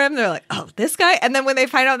were for him. They're like, oh, this guy. And then when they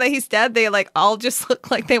find out that he's dead, they like all just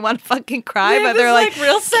look like they want to fucking cry, but they're like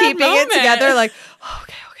real sad keeping moment. it together. Like, oh,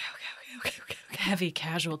 okay. Heavy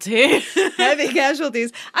casualty. Heavy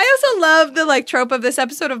casualties. I also love the like trope of this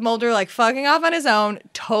episode of Mulder like fucking off on his own,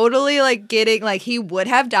 totally like getting like he would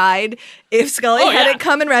have died if Scully hadn't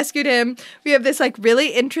come and rescued him. We have this like really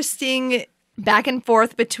interesting back and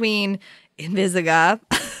forth between Invisiga.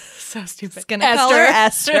 So stupid. It's gonna call her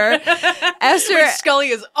Esther. Which Scully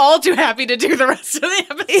is all too happy to do the rest of the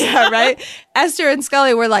episode. Yeah, right. Esther and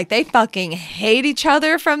Scully were like, they fucking hate each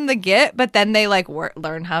other from the get, but then they like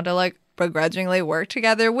learn how to like begrudgingly work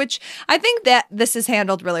together, which I think that this is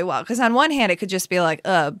handled really well. Because on one hand, it could just be like,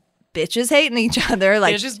 bitches hating each other.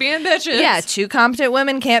 Like, bitches being bitches. Yeah, two competent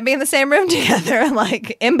women can't be in the same room together.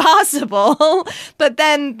 Like, impossible. But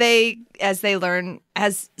then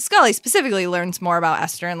as Scully specifically learns more about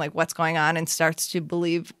Esther and like what's going on and starts to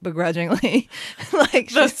believe begrudgingly,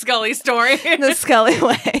 like the Scully story. The Scully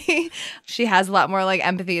way. She has a lot more like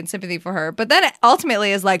empathy and sympathy for her. But then it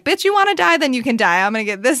ultimately is like, bitch, you want to die? Then you can die. I'm going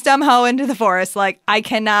to get this dumb hoe into the forest. Like, I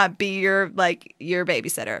cannot be your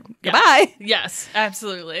babysitter. Yeah. Goodbye. Yes,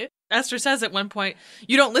 absolutely. Esther says at one point,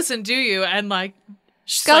 you don't listen, do you? And like,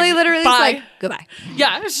 Scully like, literally is like, goodbye.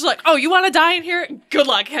 Yeah, she's like, oh, you want to die in here? Good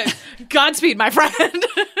luck. Godspeed, my friend.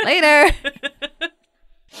 Later.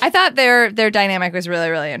 I thought their dynamic was really,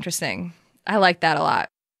 really interesting. I like that a lot.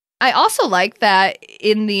 I also like that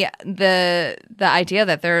in the idea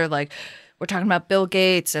that they're like, we're talking about Bill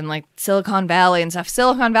Gates and like Silicon Valley and stuff.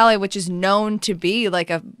 Silicon Valley, which is known to be like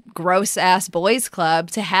a gross ass boys club,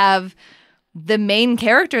 to have the main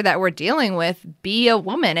character that we're dealing with be a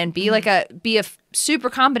woman and be a super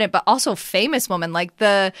competent but also famous woman. Like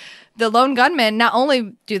the lone gunmen, not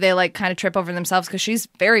only do they like kind of trip over themselves because she's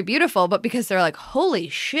very beautiful, but because they're like, holy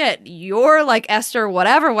shit, you're like Esther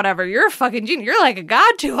whatever, you're a fucking genius, you're like a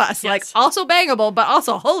god to us. Yes. Like also bangable, but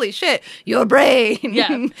also holy shit, your brain.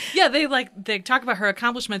 Yeah, they talk about her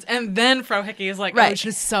accomplishments, and then Fro Hickey is like, right. Oh,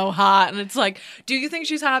 she's so hot. And it's like, do you think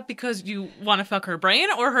she's hot because you want to fuck her brain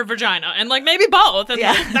or her vagina? And like maybe both. And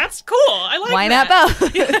like, that's cool. I like Why that. Not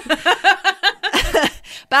both?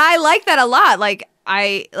 But I like that a lot. Like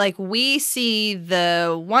we see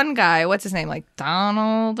the one guy, what's his name, like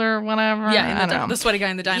Donald or whatever. Yeah, I don't know. The sweaty guy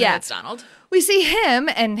in the diner. Yeah. It's Donald. We see him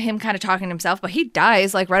and him kind of talking to himself, but he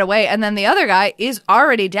dies like right away. And then the other guy is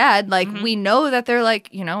already dead. Like we know that they're like,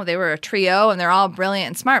 they were a trio and they're all brilliant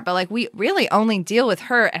and smart, but like we really only deal with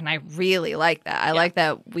her. And I really like that. I like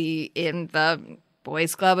that we in the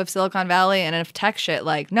boys club of Silicon Valley and of tech shit,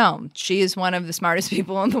 like, no, she is one of the smartest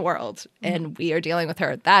people in the world and we are dealing with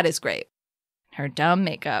her. That is great. Her dumb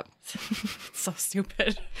makeup. So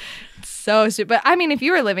stupid. So stupid. I mean, if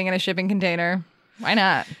you were living in a shipping container, why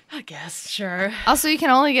not? I guess, sure. Also, you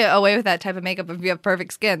can only get away with that type of makeup if you have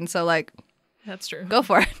perfect skin. So, like, that's true. Go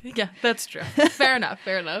for it. Yeah, that's true. Fair enough.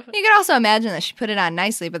 You could also imagine that she put it on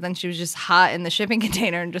nicely, but then she was just hot in the shipping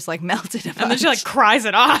container and just like melted a bunch. And then she like cries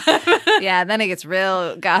it off. Yeah, then it gets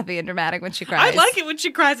real gothy and dramatic when she cries. I like it when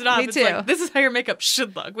she cries it off. Me too. It's like, this is how your makeup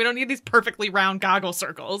should look. We don't need these perfectly round goggle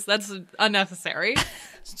circles. That's unnecessary.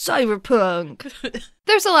 Cyberpunk.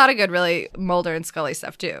 There's a lot of good, really, Mulder and Scully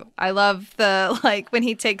stuff too. I love the like when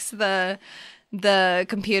he takes the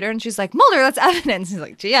computer and she's like, Mulder, that's evidence. He's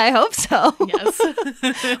like, gee, I hope so. Yes.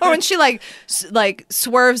 Or when she like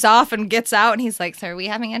swerves off and gets out and he's like, so are we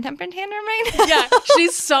having a temper tantrum right now? Yeah,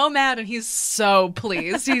 she's so mad and he's so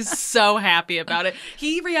pleased. He's so happy about it.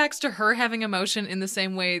 He reacts to her having emotion in the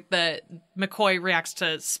same way that McCoy reacts to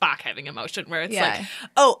Spock having emotion, where it's like,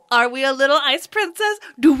 oh, are we a little ice princess?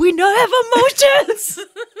 Do we not have emotions?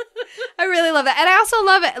 I really love that. And I also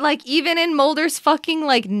love it, like, even in Mulder's fucking,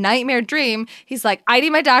 like, nightmare dream, he's like, I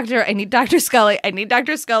need my doctor. I need Dr. Scully. I need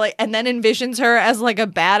Dr. Scully. And then envisions her as, like, a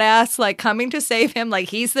badass, like, coming to save him. Like,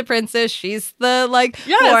 he's the princess. She's the, like,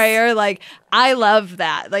 warrior. Like, I love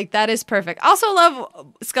that. Like, that is perfect. Also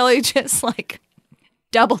love Scully just, like,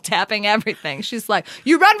 double tapping everything. She's like,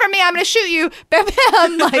 you run from me, I'm gonna shoot you. Bam,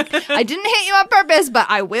 bam. Like, I didn't hit you on purpose, but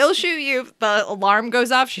I will shoot you. The alarm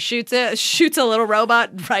goes off. She shoots it. Shoots a little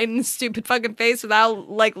robot right in the stupid fucking face without,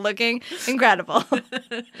 like, looking. Incredible.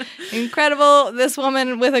 Incredible. This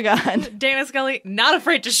woman with a gun. Dana Scully, not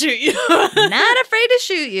afraid to shoot you. Not afraid to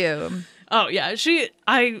shoot you. Oh, yeah.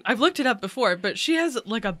 I've looked it up before, but she has,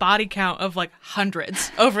 like, a body count of, like, hundreds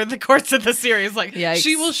over the course of the series. Like, yikes.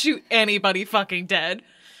 She will shoot anybody fucking dead.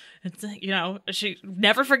 It's, she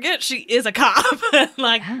never forgets she is a cop.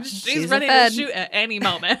 Like, she's ready to shoot at any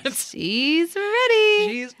moment. She's ready.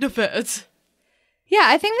 She's defense. Yeah,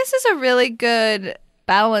 I think this is a really good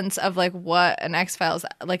balance of like what an X-Files,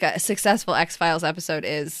 like a successful X-Files episode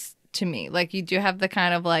is to me. Like you do have the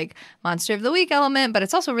kind of like monster of the week element, but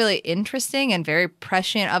it's also really interesting and very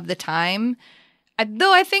prescient of the time.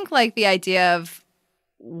 Though I think like the idea of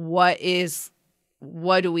what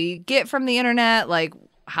do we get from the internet? Like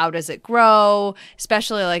how does it grow?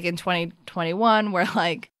 Especially like in 2021 where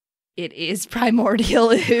like it is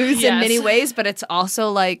primordial ooze in many ways, but it's also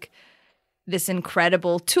like this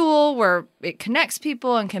incredible tool where it connects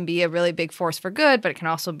people and can be a really big force for good, but it can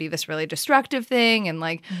also be this really destructive thing. And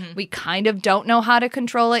like, we kind of don't know how to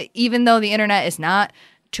control it, even though the internet is not,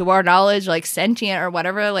 to our knowledge, like sentient or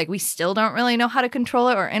whatever. Like we still don't really know how to control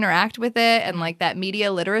it or interact with it. And like that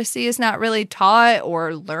media literacy is not really taught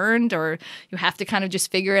or learned, or you have to kind of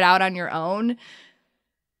just figure it out on your own,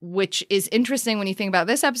 which is interesting when you think about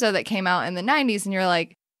this episode that came out in the 90s and you're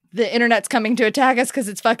like, the internet's coming to attack us because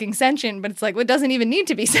it's fucking sentient, but it's like, well, it doesn't even need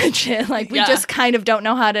to be sentient. Like, we just kind of don't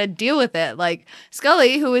know how to deal with it. Like,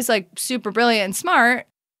 Scully, who is like super brilliant and smart,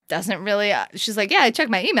 doesn't really, she's like, yeah, I check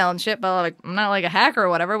my email and shit, but like, I'm not like a hacker or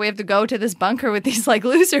whatever. We have to go to this bunker with these like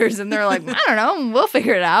losers. And they're like, I don't know, we'll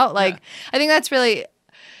figure it out. Like, I think that's really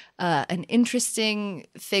an interesting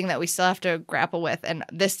thing that we still have to grapple with. And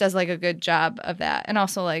this does like a good job of that. And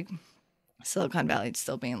also like Silicon Valley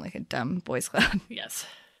still being like a dumb boys club. Yes.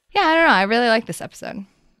 Yeah, I don't know. I really like this episode.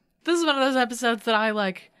 This is one of those episodes that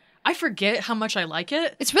I forget how much I like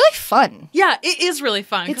it. It's really fun. Yeah, it is really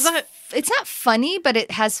fun. It's not funny, but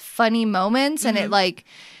it has funny moments. And it like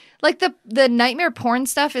the nightmare porn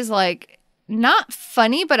stuff is like not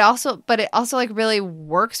funny, but it also like really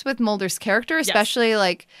works with Mulder's character, especially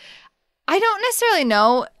like, I don't necessarily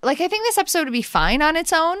know. Like, I think this episode would be fine on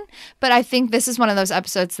its own, but I think this is one of those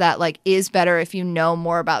episodes that, like, is better if you know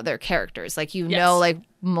more about their characters. Like, you know, like,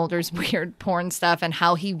 Mulder's weird porn stuff and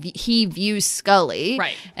how he views Scully.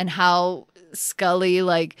 Right. And how Scully,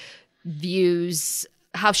 like, views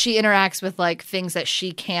how she interacts with, like, things that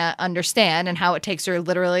she can't understand and how it takes her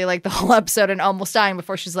literally, like, the whole episode and almost dying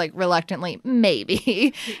before she's, like, reluctantly,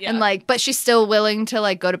 maybe. Yeah. And, like, but she's still willing to,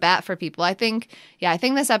 like, go to bat for people. I think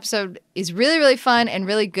this episode is really, really fun and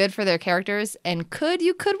really good for their characters and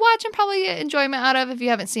you could watch and probably get enjoyment out of if you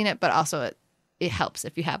haven't seen it, but also it helps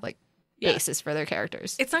if you have, like, basis for their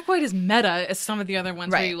characters. It's not quite as meta as some of the other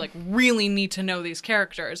ones where you, like, really need to know these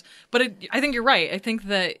characters. But I think you're right. I think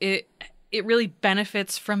that it really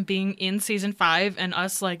benefits from being in season 5 and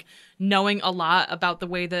us like knowing a lot about the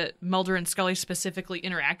way that Mulder and Scully specifically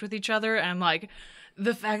interact with each other, and like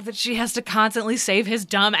the fact that she has to constantly save his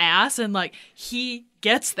dumb ass, and like he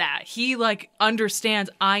gets that. He like understands,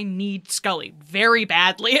 I need Scully very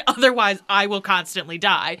badly, otherwise I will constantly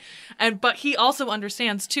die. But he also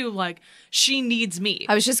understands too, like, she needs me.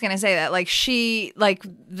 I was just gonna say that, like, she, like,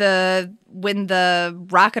 when the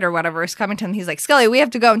rocket or whatever is coming to him, he's like, Scully, we have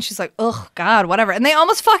to go, and she's like, oh god, whatever, and they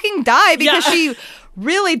almost fucking die because she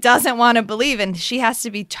really doesn't want to believe, and she has to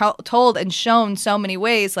be told and shown so many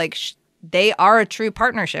ways, like, they are a true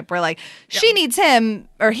partnership where, like, she needs him,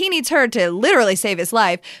 or he needs her to literally save his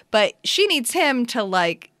life, but she needs him to,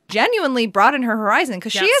 like, genuinely broaden her horizon,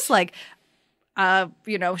 because she is, like,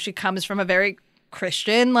 you know, she comes from a very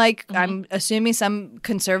Christian, like, I'm assuming some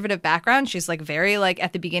conservative background. She's, like, very, like,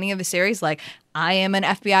 at the beginning of the series, like, I am an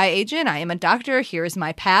FBI agent, I am a doctor, here's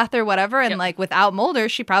my path or whatever. And, like, without Mulder,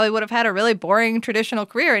 she probably would have had a really boring traditional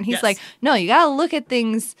career. And he's like, no, you gotta look at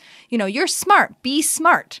things, you know, you're smart, be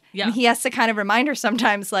smart. Yeah. And he has to kind of remind her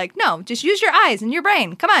sometimes, like, no, just use your eyes and your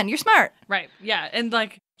brain. Come on, you're smart. Right, yeah. And,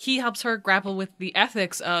 like, he helps her grapple with the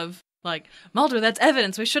ethics of, like, Mulder, that's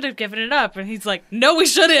evidence. We should have given it up. And he's like, no, we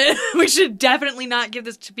shouldn't. We should definitely not give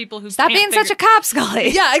this to people who Stop being such a cop, Scully.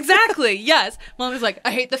 Yeah, exactly. Yes. Mulder's like, I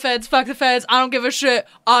hate the feds. Fuck the feds. I don't give a shit.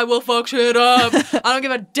 I will fuck shit up. I don't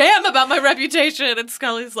give a damn about my reputation. And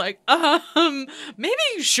Scully's like, maybe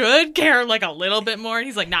you should care, like, a little bit more. And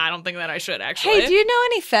he's like, nah, I don't think that I should, actually. Hey, do you know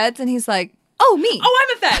any feds? And he's like, oh, me. Oh,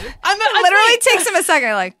 I'm a fed. It literally takes him a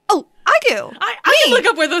second. Like, oh, I do. I can look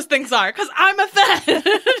up where those things are because I'm a fed.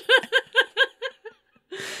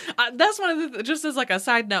 That's one of the, just as like a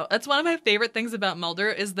side note, that's one of my favorite things about Mulder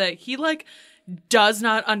is that he like does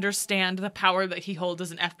not understand the power that he holds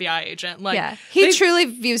as an FBI agent. Like, yeah, he truly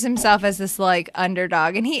views himself as this like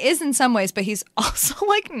underdog, and he is in some ways, but he's also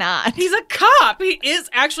like not. He's a cop. He is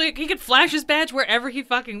actually, he could flash his badge wherever he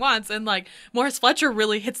fucking wants. And like Morris Fletcher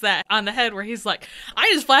really hits that on the head where he's like,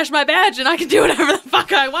 I just flash my badge and I can do whatever the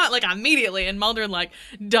fuck I want, like immediately. And Mulder like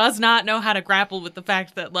does not know how to grapple with the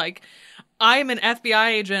fact that like, I'm an FBI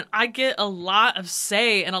agent. I get a lot of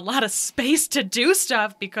say and a lot of space to do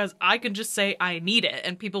stuff because I can just say I need it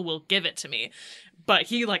and people will give it to me. but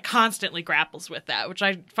he like constantly grapples with that, which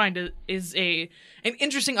I find is an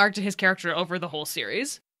interesting arc to his character over the whole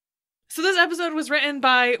series. So this episode was written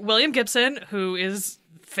by William Gibson, who is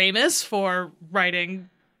famous for writing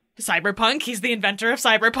cyberpunk. He's the inventor of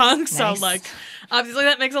cyberpunk. Nice. So like, obviously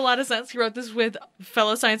that makes a lot of sense. He wrote this with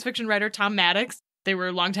fellow science fiction writer Tom Maddox. They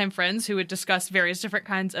were longtime friends who would discuss various different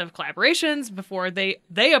kinds of collaborations before they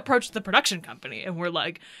approached the production company and were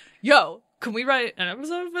like, yo, can we write an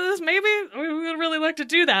episode for this? Maybe we would really like to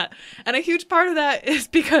do that. And a huge part of that is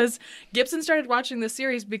because Gibson started watching this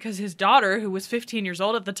series because his daughter, who was 15 years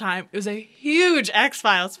old at the time, was a huge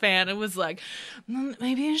X-Files fan and was like,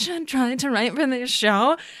 maybe you should try to write for this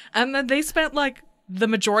show. And then they spent like the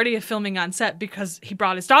majority of filming on set because he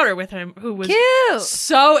brought his daughter with him, who was cute.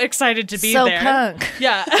 So excited to be there. So punk.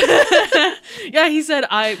 Yeah. Yeah, he said,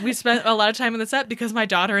 we spent a lot of time on the set because my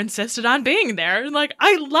daughter insisted on being there. And like,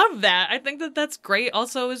 I love that. I think that that's great.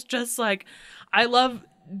 Also, is just like, I love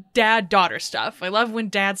dad-daughter stuff. I love when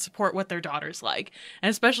dads support what their daughters like. And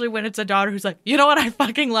especially when it's a daughter who's like, you know what I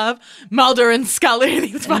fucking love? Mulder and Scully. And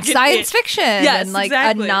he's fucking science fiction. Yes, and like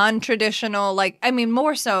exactly. a non-traditional, like, I mean,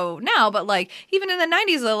 more so now, but like even in the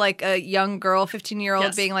 90s, like a young girl, 15-year-old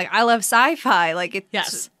Yes. being like, I love sci-fi. Like it's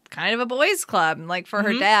Yes. kind of a boys club. And like for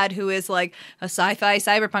her dad, who is like a sci-fi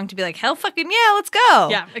cyberpunk, to be like, hell fucking yeah, let's go.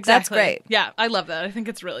 Yeah, exactly. That's great. Yeah, I love that. I think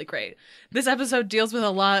it's really great. This episode deals with a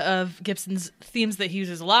lot of Gibson's themes that he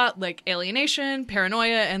uses a lot, like alienation,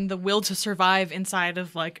 paranoia, and the will to survive inside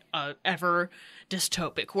of like a ever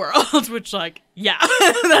dystopic world, which like, yeah,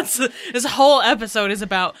 this whole episode is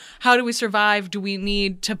about how do we survive? Do we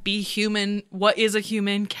need to be human? What is a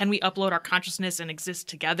human? Can we upload our consciousness and exist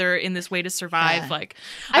together in this way to survive? Yeah. Like,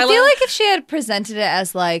 I feel like if she had presented it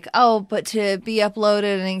as like, oh, but to be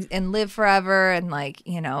uploaded and live forever and like,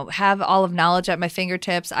 you know, have all of knowledge at my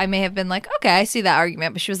fingertips, I may have been like, okay, I see that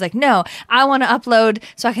argument. But she was like, no, I want to upload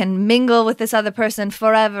so I can mingle with this other person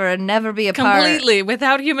forever and never be apart. completely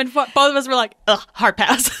without human. Both of us were like, ugh, hard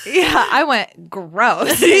pass. Yeah, I went,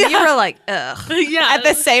 gross. And you were like, ugh. Yeah. At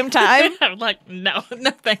the same time. I'm like, no,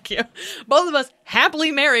 thank you. Both of us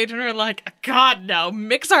happily married and we're like, God, no.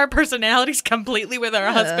 Mix our personalities completely with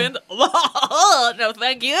our husband. No,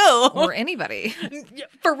 thank you. Or anybody.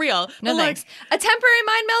 For real. No Like, thanks. A temporary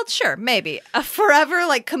mind meld? Sure, maybe. A forever,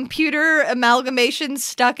 like, computer amalgamation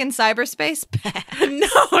stuck in cyberspace?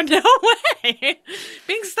 No way.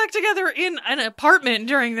 Being stuck together in an apartment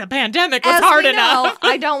during the pandemic was As hard we know, enough.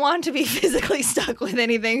 I don't want to be physically stuck with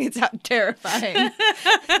anything. It's terrifying.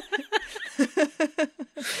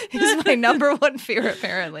 It's my number one fear,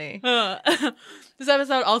 apparently. This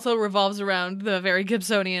episode also revolves around the very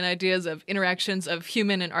Gibsonian ideas of interactions of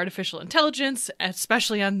human and artificial intelligence,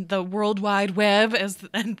 especially on the World Wide Web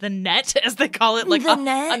and the net, as they call it, like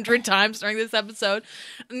 100 times during this episode.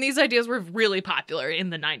 And these ideas were really popular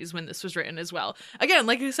in the 90s when this was written as well. Again,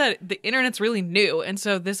 like I said, the internet's really new. And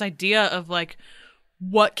so this idea of like,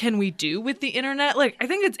 what can we do with the internet? Like, I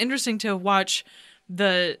think it's interesting to watch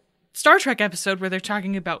the Star Trek episode where they're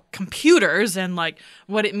talking about computers and like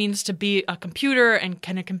what it means to be a computer and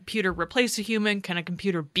can a computer replace a human? Can a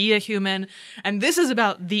computer be a human? And this is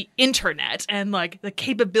about the internet and like the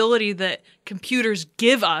capability that computers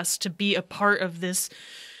give us to be a part of this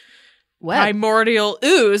primordial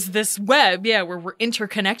ooze, this web, where we're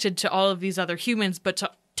interconnected to all of these other humans, but to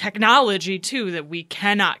technology too that we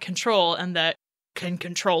cannot control and that can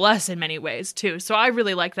control us in many ways too. So I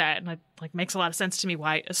really like that, and it like makes a lot of sense to me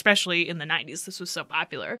why, especially in the 90s, this was so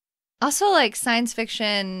popular. Also, like, science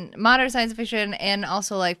fiction, modern science fiction, and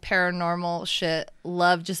also, like, paranormal shit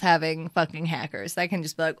love just having fucking hackers that can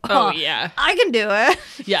just be like, oh yeah, I can do it.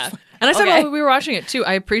 Yeah. And I said while we were watching it, too,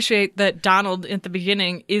 I appreciate that Donald at the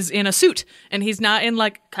beginning is in a suit, and he's not in,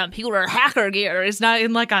 like, computer hacker gear. He's not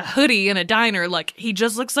in, like, a hoodie in a diner. Like, he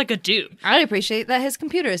just looks like a dude. I appreciate that his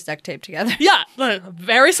computer is duct taped together. Yeah,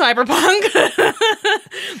 very cyberpunk.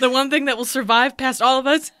 The one thing that will survive past all of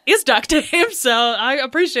us is duct tape, so I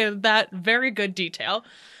appreciated that. Very good detail.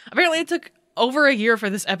 Apparently, it took over a year for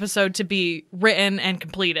this episode to be written and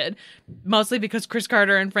completed, mostly because Chris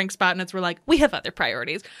Carter and Frank Spotnitz were like, we have other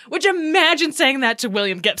priorities. Which, imagine saying that to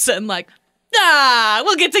William Gibson, like,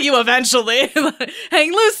 we'll get to you eventually.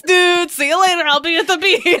 Hang loose, dude. See you later. I'll be at the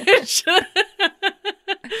beach.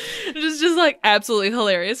 It's just like absolutely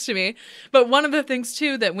hilarious to me. But one of the things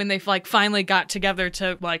too that when they like finally got together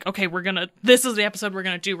to like, okay, this is the episode we're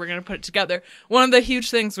gonna put it together. One of the huge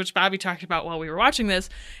things which Bobby talked about while we were watching this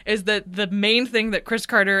is that the main thing that Chris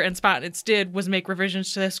Carter and Spotnitz did was make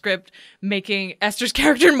revisions to the script, making Esther's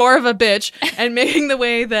character more of a bitch and making the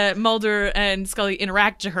way that Mulder and Scully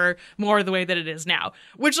interact to her more the way that it is now.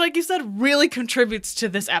 Which, like you said, really contributes to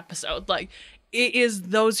this episode. Like, it is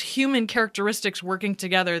those human characteristics working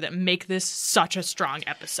together that make this such a strong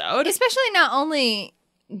episode. Especially not only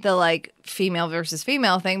the, like, female versus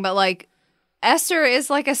female thing, but, like, Esther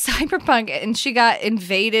is like a cyberpunk and she got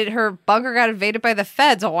invaded. Her bunker got invaded by the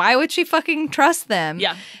feds. Why would she fucking trust them?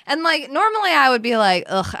 Yeah. And like normally I would be like,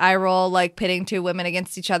 ugh, I roll like pitting two women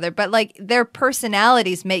against each other. But like their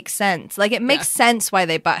personalities make sense. Like it makes sense why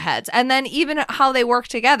they butt heads. And then even how they work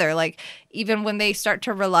together. Like even when they start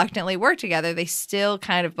to reluctantly work together, they still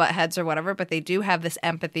kind of butt heads or whatever. But they do have this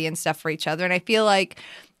empathy and stuff for each other. And I feel like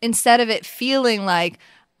instead of it feeling like,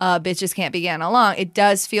 bitches can't be getting along, it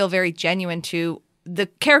does feel very genuine to the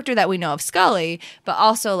character that we know of Scully, but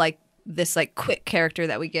also like this like quick character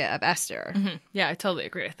that we get of Esther. Mm-hmm. Yeah, I totally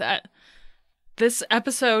agree with that. This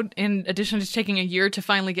episode, in addition to taking a year to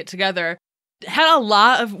finally get together, had a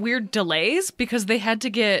lot of weird delays because they had to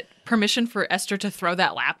get permission for Esther to throw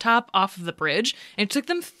that laptop off of the bridge. And it took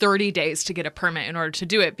them 30 days to get a permit in order to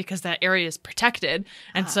do it because that area is protected.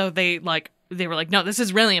 And so they were like, no, this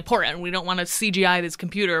is really important. We don't want to CGI this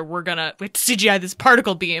computer. We have to CGI this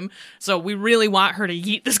particle beam. So we really want her to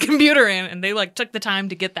yeet this computer in. And they like took the time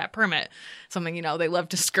to get that permit. Something, you know, they love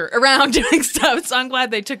to skirt around doing stuff. So I'm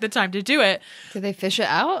glad they took the time to do it. Did they fish it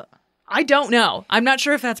out? I don't know. I'm not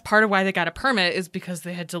sure if that's part of why they got a permit is because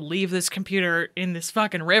they had to leave this computer in this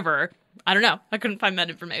fucking river. I don't know. I couldn't find that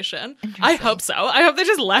information. I hope so. I hope they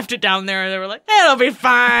just left it down there and they were like, it'll be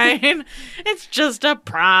fine. It's just a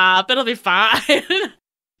prop. It'll be fine.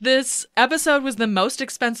 This episode was the most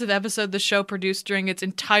expensive episode the show produced during its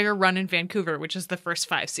entire run in Vancouver, which is the first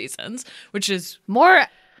 5 seasons, which is more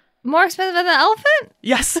expensive than the elephant?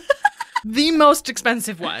 Yes. The most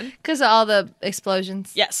expensive one. Because of all the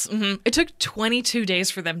explosions. Yes. Mm-hmm. It took 22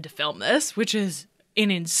 days for them to film this, which is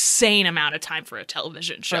an insane amount of time for a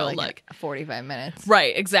television show. For like 45 minutes.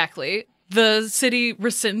 Right, exactly. The city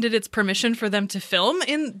rescinded its permission for them to film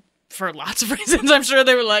for lots of reasons. I'm sure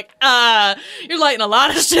they were like, you're lighting a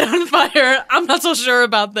lot of shit on fire. I'm not so sure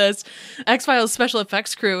about this. X-Files special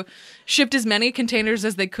effects crew shipped as many containers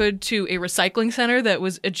as they could to a recycling center that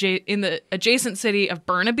was in the adjacent city of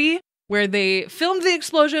Burnaby, where they filmed the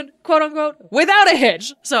explosion, quote unquote, without a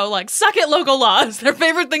hitch. So, like, suck it, local laws. Their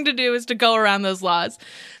favorite thing to do is to go around those laws.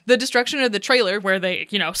 The destruction of the trailer, where they,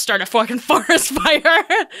 start a fucking forest fire,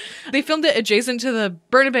 they filmed it adjacent to the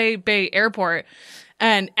Burnaby Bay Airport.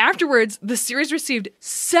 And afterwards, the series received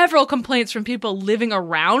several complaints from people living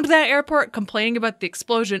around that airport complaining about the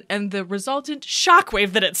explosion and the resultant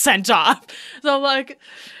shockwave that it sent off. So, like,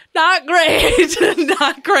 not great.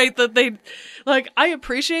 Not great that they... Like, I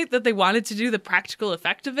appreciate that they wanted to do the practical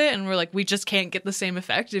effect of it, and we're like, we just can't get the same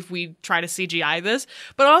effect if we try to CGI this.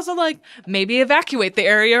 But also, like, maybe evacuate the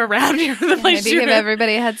area around here. Maybe give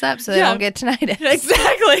everybody a heads up so they don't get tinnitus.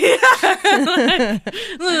 Exactly.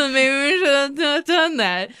 Like, maybe we should have done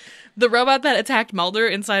that. The robot that attacked Mulder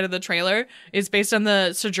inside of the trailer is based on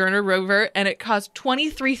the Sojourner rover, and it cost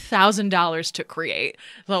 $23,000 to create.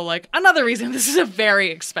 So, like, another reason this is a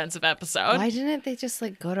very expensive episode. Why didn't they just,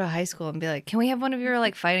 like, go to high school and be like, can we have one of your,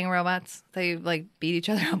 like, fighting robots that you, like, beat each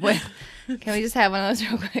other up with? Can we just have one of those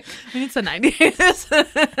real quick? I mean, it's the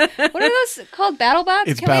 90s. What are those called? BattleBots?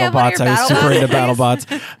 It's BattleBots. I was super into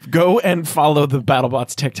BattleBots. Go and follow the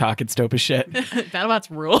BattleBots TikTok. It's dope as shit. BattleBots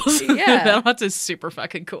rules. Yeah. BattleBots is super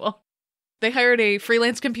fucking cool. They hired a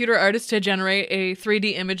freelance computer artist to generate a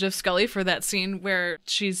 3D image of Scully for that scene where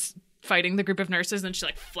she's fighting the group of nurses and she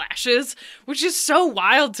like flashes, which is so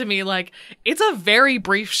wild to me. Like, it's a very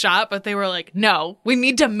brief shot, but they were like, no, we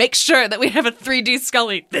need to make sure that we have a 3D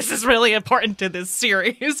Scully. This is really important to this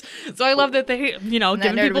series. So I love that they, giving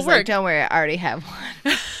people work. Like, don't worry, I already have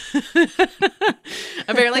one.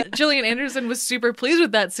 Apparently, Gillian Anderson was super pleased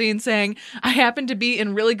with that scene, saying, I happened to be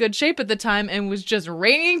in really good shape at the time and was just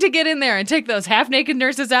raining to get in there and take those half-naked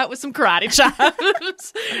nurses out with some karate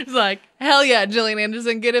chops. It's like, hell yeah, Gillian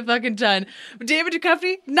Anderson, get it fucking done. But David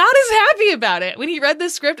Duchovny, not as happy about it. When he read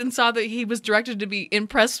this script and saw that he was directed to be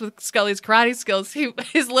impressed with Scully's karate skills,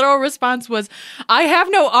 his literal response was, I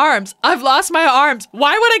have no arms. I've lost my arms.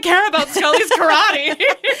 Why would I care about Scully's karate?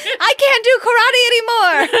 I can't do karate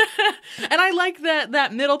anymore. And I like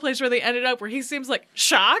that middle place where they ended up, where he seems like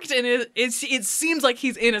shocked, and it seems like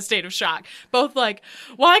he's in a state of shock. Both like,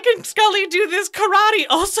 why can Scully do this karate?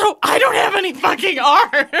 Also, I don't have any fucking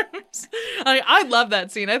arms. I love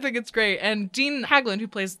that scene. I think it's great. And Dean Haglund, who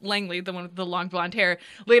plays Langley, the one with the long blonde hair,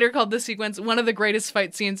 later called this sequence one of the greatest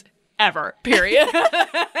fight scenes ever, period.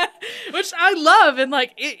 Which I love, and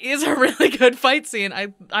like, it is a really good fight scene.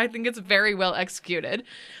 I think it's very well executed.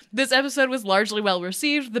 This episode was largely well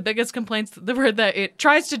received. The biggest complaints were that it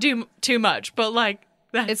tries to do too much, but like,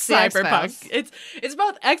 That's It's the cyberpunk. X-Files. It's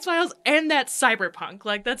both X-Files and that cyberpunk.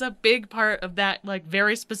 Like, that's a big part of that, like,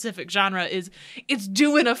 very specific genre is it's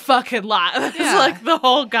doing a fucking lot. That's Yeah. like the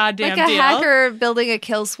whole goddamn Like a deal. hacker building a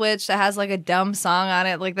kill switch that has like a dumb song on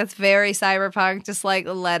it. Like that's very cyberpunk. Just like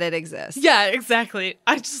let it exist. Yeah, exactly.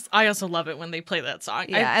 I also love it when they play that song.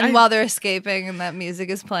 Yeah, and while they're escaping and that music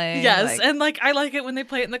is playing. Yes, and like I like it when they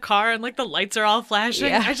play it in the car and like the lights are all flashing.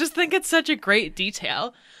 Yeah. I just think it's such a great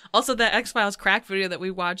detail. Also, that X-Files crack video that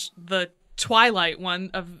we watched, the Twilight one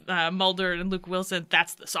of Mulder and Luke Wilson,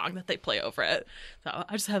 that's the song that they play over it. So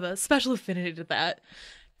I just have a special affinity to that.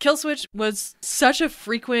 Kill Switch was such a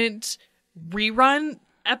frequent rerun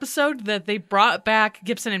episode that they brought back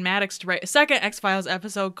Gibson and Maddox to write a second X-Files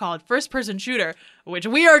episode called First Person Shooter, which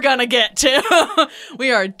we are gonna get to.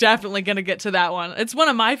 We are definitely gonna get to that one. It's one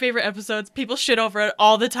of my favorite episodes. People shit over it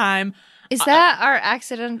all the time. Is that our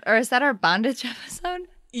accident or is that our bondage episode?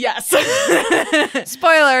 Yes.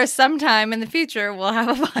 Spoiler, sometime in the future we'll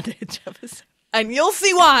have a bondage episode. And you'll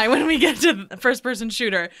see why when we get to the First Person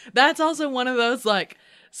Shooter. That's also one of those, like,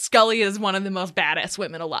 Scully is one of the most badass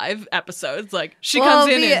women alive episodes. Like, she comes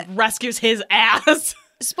in and rescues his ass.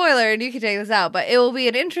 Spoiler, and you can take this out, but it will be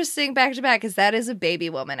an interesting back-to-back because that is a baby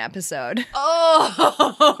woman episode.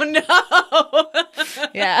 Oh, no.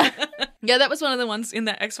 Yeah. Yeah, that was one of the ones in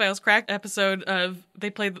that X-Files crack episode of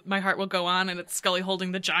they played My Heart Will Go On and it's Scully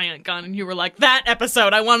holding the giant gun and you were like, that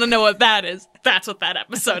episode, I want to know what that is. That's what that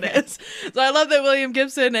episode is. So I love that William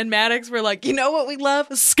Gibson and Maddox were like, you know what we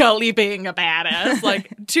love? Scully being a badass.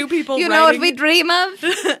 Like two people You know what we dream of?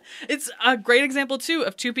 It's a great example too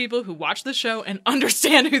of two people who watch the show and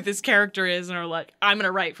understand who this character is and are like, I'm going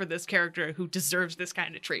to write for this character who deserves this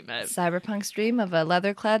kind of treatment. Cyberpunk's dream of a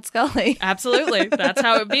leather-clad Scully. Absolutely. That's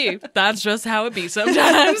how it be. That's just how it be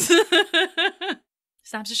sometimes.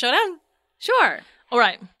 It's time to show down. Sure. All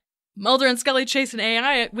right. Mulder and Scully chase an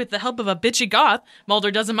AI with the help of a bitchy goth.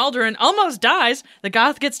 Mulder does a Mulder and almost dies. The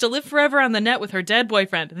goth gets to live forever on the net with her dead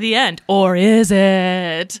boyfriend. The end. Or is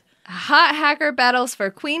it? A hot hacker battles for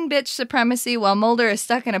queen bitch supremacy while Mulder is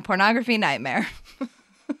stuck in a pornography nightmare.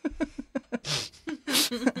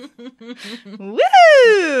 Woo!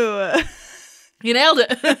 You nailed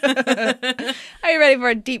it. Are you ready for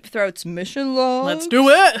a Deep Throat's mission log? Let's do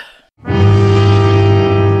it.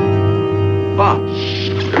 Bob.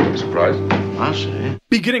 Surprise? I see.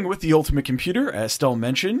 Beginning with The Ultimate Computer, as Stella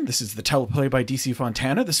mentioned, this is the teleplay by DC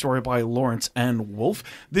Fontana, the story by Lawrence N. Wolfe.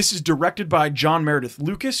 This is directed by John Meredith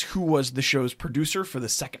Lucas, who was the show's producer for the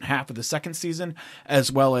second half of the second season,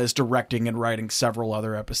 as well as directing and writing several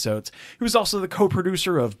other episodes. He was also the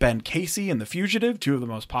co-producer of Ben Casey and The Fugitive, two of the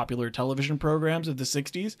most popular television programs of the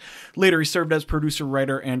 60s. Later, he served as producer,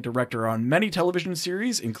 writer, and director on many television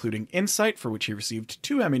series, including Insight, for which he received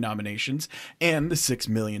 2 Emmy nominations, and The $6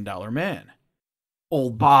 Million Man.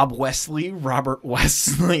 Old Bob Wesley, Robert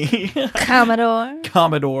Wesley,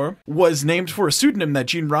 Commodore, was named for a pseudonym that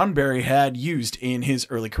Gene Roddenberry had used in his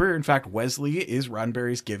early career. In fact, Wesley is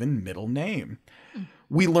Roddenberry's given middle name.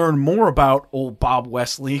 We learn more about old Bob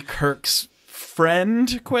Wesley, Kirk's friend,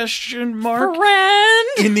 in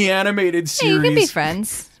the animated series. Hey, you can be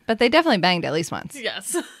friends, but they definitely banged at least once.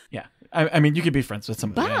 Yes. Yeah. I mean, you could be friends with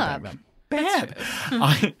somebody. Bob. Bad.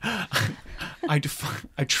 I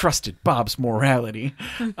trusted Bob's morality.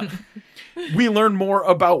 We learn more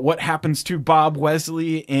about what happens to Bob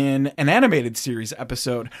Wesley in an animated series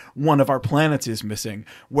episode, One of Our Planets is Missing,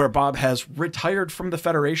 where Bob has retired from the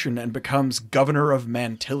Federation and becomes governor of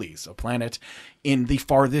Mantilles, a planet in the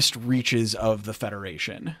farthest reaches of the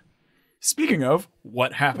Federation. Speaking of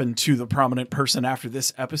what happened to the prominent person after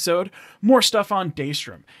this episode, more stuff on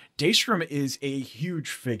Daystrom. Daystrom is a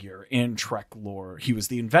huge figure in Trek lore. He was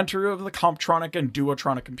the inventor of the Comptronic and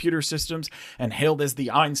Duotronic computer systems and hailed as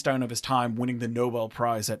the Einstein of his time, winning the Nobel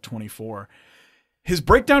Prize at 24. His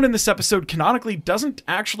breakdown in this episode canonically doesn't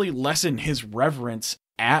actually lessen his reverence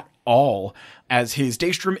at all, as his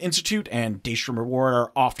Daystrom Institute and Daystrom Reward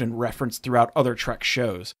are often referenced throughout other Trek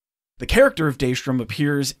shows. The character of Daystrom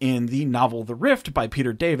appears in the novel The Rift by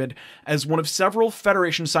Peter David as one of several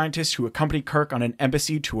Federation scientists who accompany Kirk on an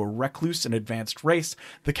embassy to a recluse and advanced race,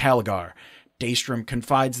 the Caligar. Daystrom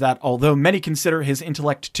confides that although many consider his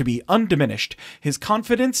intellect to be undiminished, his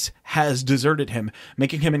confidence has deserted him,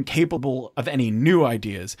 making him incapable of any new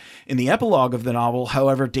ideas. In the epilogue of the novel,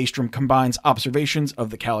 however, Daystrom combines observations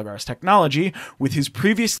of the Caligar's technology with his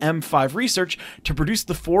previous M5 research to produce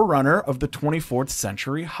the forerunner of the 24th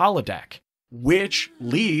century holodeck, which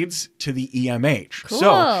leads to the EMH. Cool.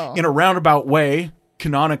 So, in a roundabout way,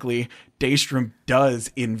 canonically, Daystrom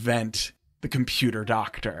does invent the computer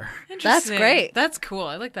doctor. That's great. That's cool.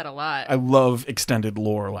 I like that a lot. I love extended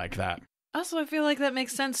lore like that. Also, I feel like that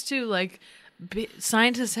makes sense too. Like,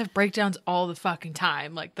 scientists have breakdowns all the fucking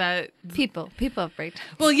time. Like that. People have breakdowns.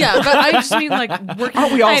 Well, yeah, but I just mean like working.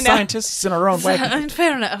 Aren't we all scientists in our own way?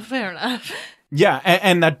 Fair enough. Yeah,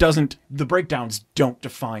 and that doesn't, the breakdowns don't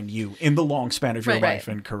define you in the long span of your Right. life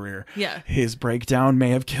and career. Yeah. His breakdown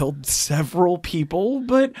may have killed several people,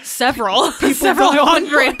 but Several die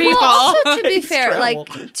hundred people. Well, also, to be Space fair, travel.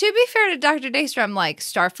 to Dr. Daystrom, like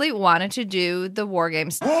Starfleet wanted to do the War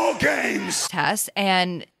Games test,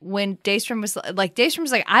 and when Daystrom was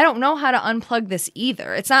like, I don't know how to unplug this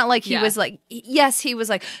either. It's not like he was like, yes, he was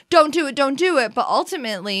like, don't do it, but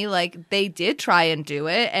ultimately, like, they did try and do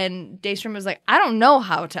it, and Daystrom was like, I don't know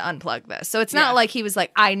how to unplug this. So it's not like he was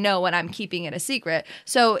like, I know and I'm keeping it a secret.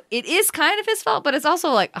 So it is kind of his fault, but it's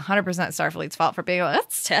also like 100% Starfleet's fault for being like,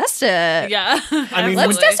 let's test it. Yeah. I mean,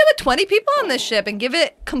 Let's test it with 20 people on this ship and give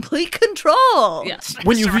it complete control. Yes.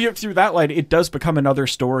 when you view it through that light, it does become another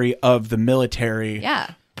story of the military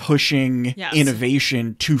pushing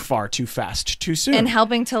innovation too far, too fast, too soon. And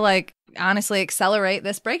helping to, like, honestly accelerate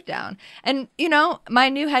this breakdown. And, you know, my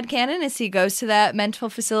new headcanon is he goes to that mental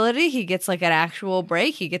facility, he gets like an actual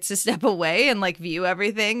break, he gets to step away and like view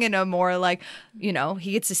everything in a more like, you know,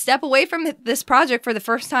 he gets to step away from this project for the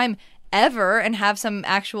first time ever and have some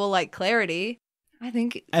actual like clarity. I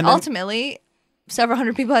think ultimately several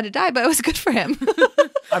hundred people had to die, but it was good for him.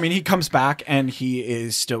 I mean, he comes back and he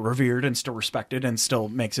is still revered and still respected and still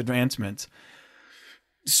makes advancements.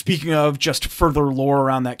 Speaking of just further lore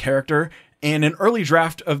around that character, in an early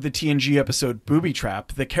draft of the TNG episode Booby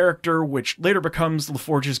Trap, the character, which later becomes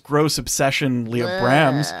LaForge's gross obsession, Leah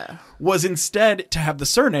Brahms, was instead to have the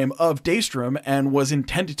surname of Daystrom and was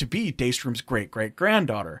intended to be Daystrom's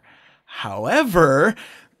great-great-granddaughter. However,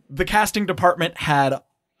 the casting department had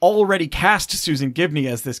already cast Susan Gibney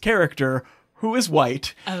as this character, who is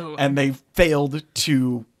white, and they failed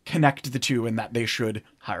to connect the two and that they should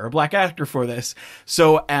hire a black actor for this.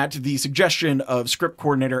 So at the suggestion of script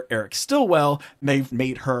coordinator Eric Stillwell, they've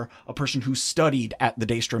made her a person who studied at the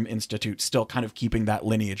Daystrom Institute, still kind of keeping that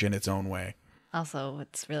lineage in its own way. Also,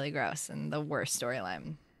 it's really gross and the worst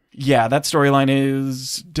storyline. Yeah, that storyline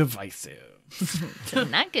is divisive. It's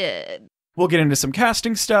not good. We'll get into some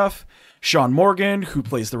casting stuff. Sean Morgan, who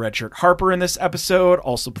plays the redshirt Harper in this episode,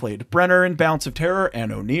 also played Brenner in Balance of Terror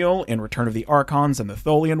and O'Neill in Return of the Archons and the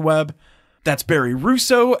Tholian Web. That's Barry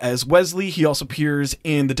Russo as Wesley. He also appears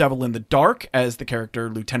in The Devil in the Dark as the character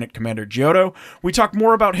Lieutenant Commander Giotto. We talk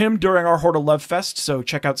more about him during our Horde of Love Fest, so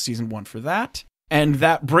check out Season 1 for that. And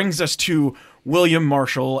that brings us to William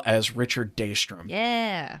Marshall as Richard Daystrom.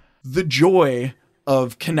 Yeah. The joy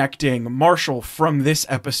of connecting Marshall from this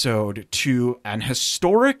episode to an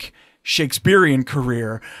historic Shakespearean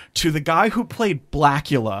career, to the guy who played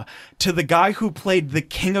Blackula, to the guy who played the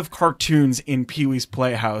king of cartoons in Pee-wee's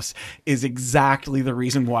Playhouse, is exactly the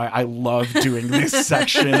reason why I love doing this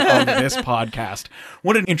section of this podcast.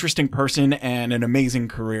 What an interesting person and an amazing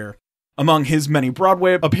career. Among his many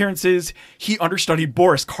Broadway appearances, he understudied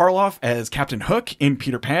Boris Karloff as Captain Hook in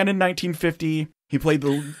Peter Pan in 1950. He played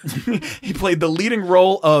the leading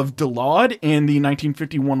role of Delaud in the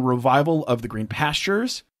 1951 revival of The Green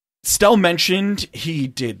Pastures. Stell mentioned he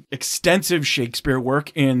did extensive Shakespeare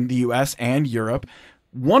work in the US and Europe.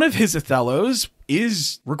 One of his Othellos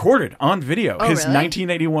is recorded on video, his really?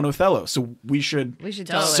 1981 Othello. So we should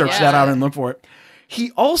totally search that out and look for it.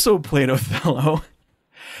 He also played Othello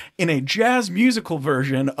in a jazz musical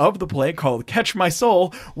version of the play called Catch My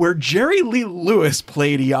Soul, where Jerry Lee Lewis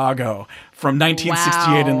played Iago from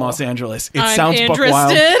 1968 in Los Angeles. It sounds buck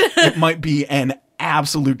wild. It might be an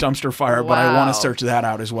absolute dumpster fire, but I want to search that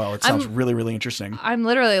out as well. It sounds really, really interesting. I'm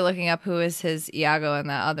literally looking up who is his Iago and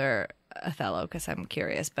that other Othello because I'm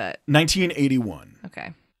curious, but 1981.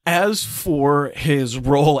 Okay. As for his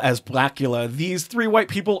role as Blackula, these three white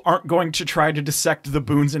people aren't going to try to dissect the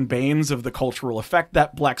boons and banes of the cultural effect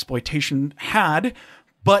that blaxploitation had,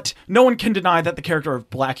 but no one can deny that the character of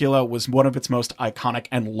Blackula was one of its most iconic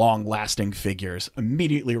and long-lasting figures,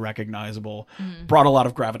 immediately recognizable, brought a lot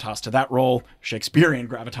of gravitas to that role, Shakespearean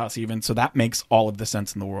gravitas even, so that makes all of the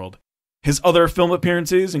sense in the world. His other film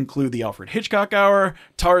appearances include The Alfred Hitchcock Hour,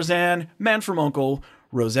 Tarzan, Man from U.N.C.L.E.,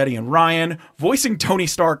 Rossetti and Ryan, voicing Tony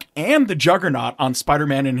Stark and the Juggernaut on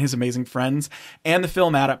Spider-Man and His Amazing Friends, and the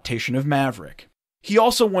film adaptation of Maverick. He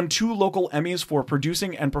also won 2 local Emmys for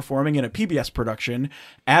producing and performing in a PBS production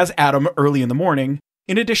as Adam early in the morning.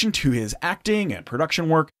 In addition to his acting and production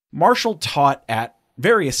work, Marshall taught at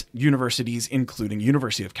various universities, including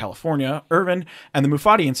University of California, Irvine, and the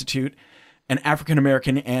Mufati Institute, an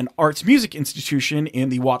African-American and arts music institution in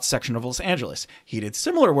the Watts section of Los Angeles. He did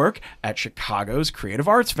similar work at Chicago's Creative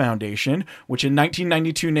Arts Foundation, which in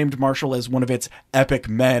 1992 named Marshall as one of its epic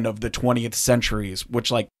men of the 20th centuries,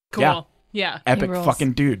 which, like, Cool. Yeah. epic rules.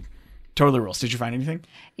 fucking dude. Totally rules. Did you find anything?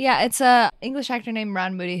 Yeah, it's a English actor named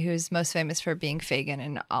Ron Moody who's most famous for being Fagin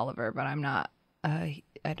in Oliver, but I'm not,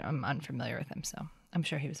 I'm unfamiliar with him, so I'm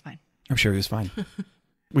sure he was fine. I'm sure he was fine.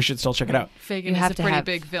 We should still check it out. Fagin You is have a to pretty have-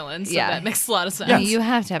 big villain, so yeah. that makes a lot of sense. I mean, you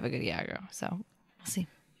have to have a good Iago, so we'll see.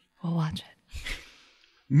 We'll watch it.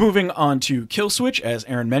 Moving on to Kill Switch, as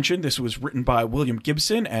Erin mentioned, this was written by William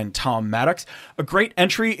Gibson and Tom Maddox. A great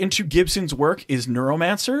entry into Gibson's work is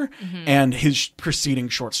Neuromancer, and his preceding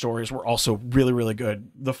short stories were also really, really good.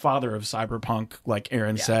 The father of cyberpunk, like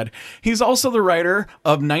Erin said. He's also the writer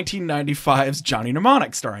of 1995's Johnny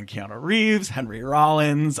Mnemonic, starring Keanu Reeves, Henry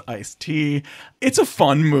Rollins, Ice-T. It's a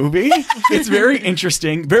fun movie. It's very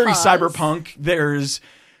interesting, very cyberpunk. There's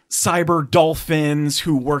cyber dolphins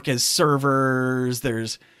who work as servers.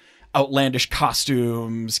 There's outlandish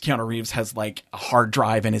costumes. Keanu Reeves has like a hard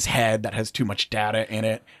drive in his head that has too much data in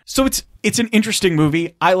it. So it's an interesting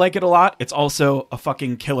movie. I like it a lot. It's also a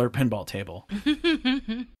fucking killer pinball table.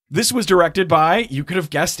 This was directed by, you could have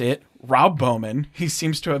guessed it, Rob Bowman. He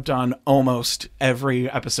seems to have done almost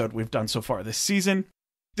every episode we've done so far this season.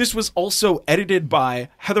 This was also edited by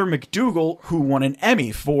Heather McDougall, who won an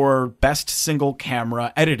Emmy for Best Single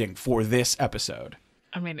Camera Editing for this episode.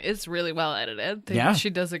 I mean, it's really well edited. Yeah. She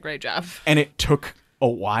does a great job. And it took a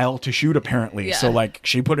while to shoot, apparently. Yeah. So, like,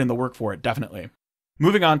 she put in the work for it, definitely.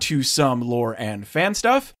 Moving on to some lore and fan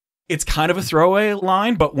stuff. It's kind of a throwaway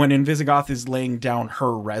line, but when Invisigoth is laying down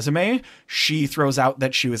her resume, she throws out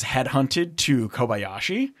that she was headhunted to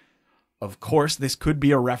Kobayashi. Of course, this could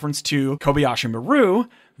be a reference to Kobayashi Maru,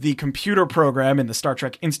 the computer program in the Star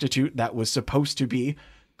Trek Institute that was supposed to be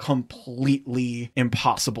completely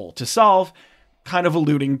impossible to solve, kind of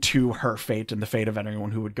alluding to her fate and the fate of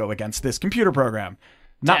anyone who would go against this computer program.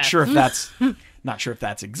 Not sure if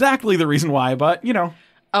that's exactly the reason why, but you know.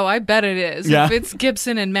 Oh, I bet it is. Yeah. If it's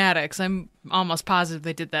Gibson and Maddox, I'm almost positive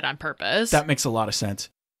they did that on purpose. That makes a lot of sense.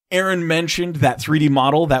 Erin mentioned that 3D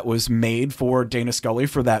model that was made for Dana Scully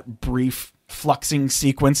for that brief fluxing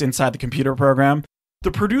sequence inside the computer program.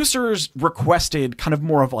 The producers requested kind of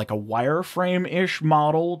more of like a wireframe-ish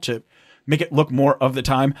model to make it look more of the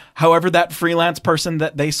time. However, that freelance person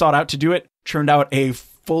that they sought out to do it turned out a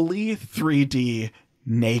fully 3D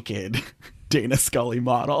naked Dana Scully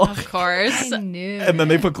model. Of course. I knew. And then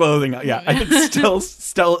they put clothing on. Yeah, I had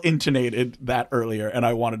still intonated that earlier, and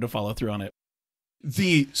I wanted to follow through on it.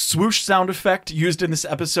 The swoosh sound effect used in this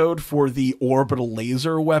episode for the orbital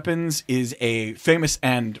laser weapons is a famous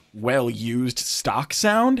and well-used stock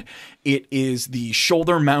sound. It is the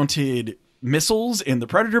shoulder-mounted missiles in the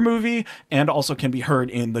Predator movie and also can be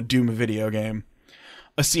heard in the Doom video game.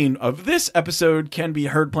 A scene of this episode can be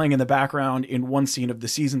heard playing in the background in one scene of the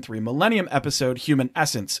Season 3 Millennium episode, Human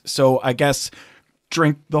Essence. So I guess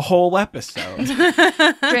drink the whole episode.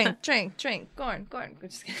 Drink. Gorn.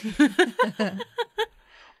 Just kidding.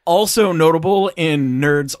 Also notable in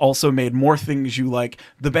Nerds Also Made More Things You Like,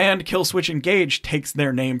 the band Killswitch Engage takes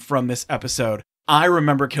their name from this episode. I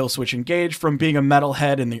remember Killswitch Engage from being a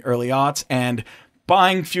metalhead in the early aughts and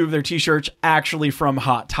buying a few of their t-shirts actually from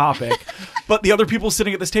Hot Topic. But the other people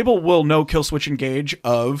sitting at this table will know Killswitch Engage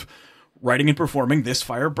of writing and performing This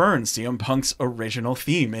Fire Burns, CM Punk's original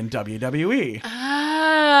theme in WWE.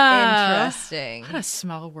 Interesting. What a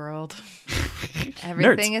small world.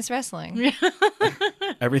 Everything is wrestling.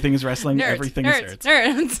 Everything is wrestling, Nerds, everything nerds, is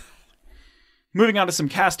nerds. nerds. Moving on to some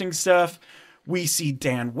casting stuff. We see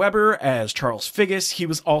Dan Weber as Charles Figgis. He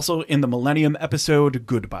was also in the Millennium episode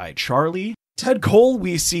Goodbye Charlie. Ted Cole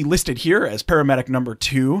we see listed here as paramedic number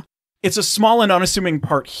 2. It's a small and unassuming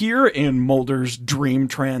part here in Mulder's dream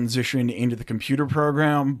transition into the computer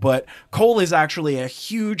program, but Cole is actually a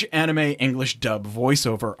huge anime English dub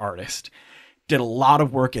voiceover artist. Did a lot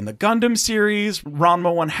of work in the Gundam series,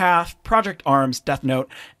 Ranma 1/2, Project Arms, Death Note,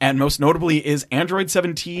 and most notably is Android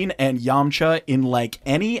 17 and Yamcha in like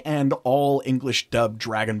any and all English dub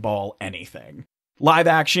Dragon Ball anything. Live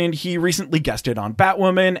action, he recently guested on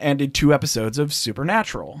Batwoman and did 2 episodes of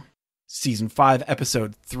Supernatural. Season 5,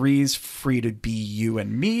 Episode 3's Free to Be You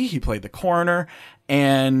and Me, he played the coroner.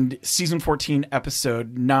 And Season 14,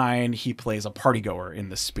 Episode 9, he plays a partygoer in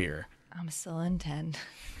The Spear. I'm still in 10.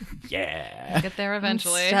 Yeah. Get there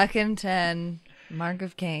eventually. Stuck in 10. Mark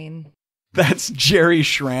of Cain. That's Jerry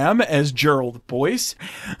Schramm as Gerald Boyce.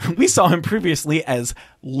 We saw him previously as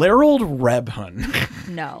Larold Rebhun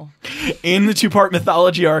No. in the 2-part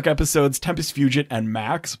mythology arc episodes Tempest Fugit and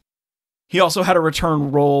Max. He also had a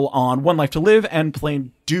return role on One Life to Live and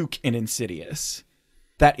played Duke in Insidious.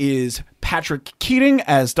 That is Patrick Keating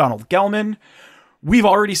as Donald Gelman. We've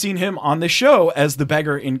already seen him on the show as the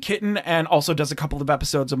beggar in Kitten, and also does a couple of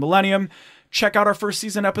episodes of Millennium. Check out our first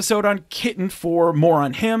season episode on Kitten for more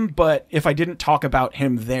on him, but if I didn't talk about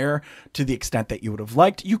him there to the extent that you would have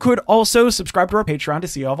liked, you could also subscribe to our Patreon to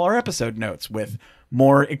see all of our episode notes with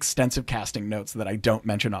more extensive casting notes that I don't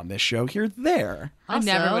mention on this show here there. I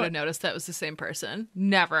never would have noticed that was the same person.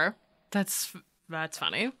 Never. That's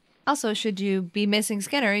funny. Also, should you be missing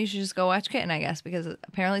Skinner, you should just go watch Kitten, I guess, because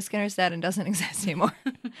apparently Skinner's dead and doesn't exist anymore.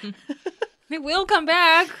 It will come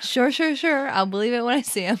back. Sure. I'll believe it when I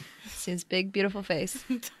see him. See his big, beautiful face.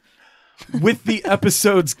 With the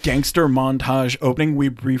episode's gangster montage opening, we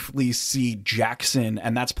briefly see Jackson,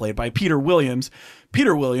 and that's played by Peter Williams.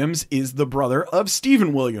 Peter Williams is the brother of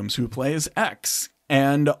Stephen Williams, who plays X,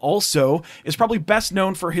 and also is probably best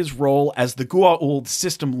known for his role as the Goa'uld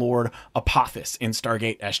system lord Apophis in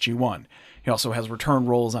Stargate SG-1. He also has return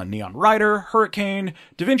roles on Neon Rider, Hurricane,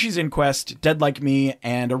 Da Vinci's Inquest, Dead Like Me,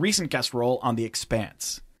 and a recent guest role on The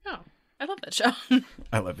Expanse. Oh, I love that show.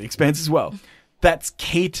 I love The Expanse as well. That's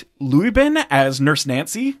Kate Lubin as Nurse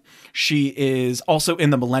Nancy. She is also in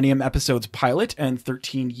the Millennium episode's pilot and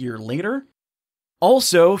 13 Year Later.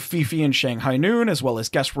 Also, Fifi and Shanghai Noon, as well as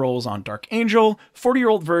guest roles on Dark Angel,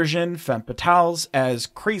 40-year-old version Femme Fatales as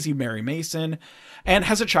Crazy Mary Mason, and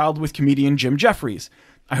has a child with comedian Jim Jeffries.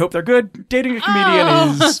 I hope they're good. Dating a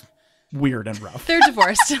comedian is weird and rough. They're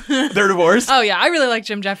divorced. They're divorced? Oh, yeah. I really like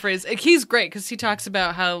Jim Jeffries. He's great because he talks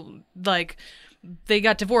about how, like, they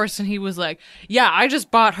got divorced and he was like, yeah, I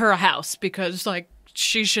just bought her a house because, like,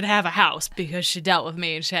 she should have a house because she dealt with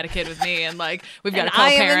me and she had a kid with me and like we've got a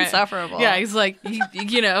co-parent. I am insufferable. Yeah, he's like,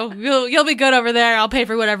 you know, you'll be good over there. I'll pay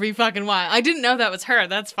for whatever you fucking want. I didn't know that was her.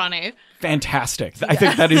 That's funny. Fantastic. I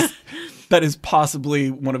think that is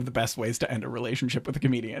possibly one of the best ways to end a relationship with a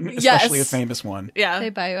comedian, especially a famous one. Yeah,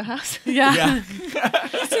 they buy you a house. Yeah.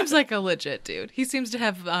 He seems like a legit dude. He seems to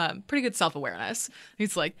have pretty good self-awareness.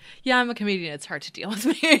 He's like, yeah, I'm a comedian. It's hard to deal with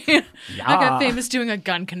me. Yeah. I got famous doing a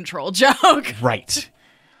gun control joke. Right.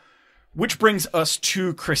 Which brings us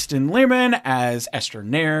to Kristen Lehman as Esther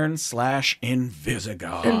Nairn / Invisigoth.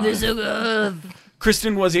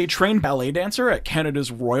 Kristen was a trained ballet dancer at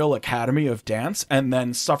Canada's Royal Academy of Dance and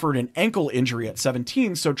then suffered an ankle injury at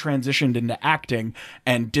 17, so transitioned into acting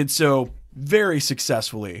and did so very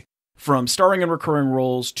successfully. From starring in recurring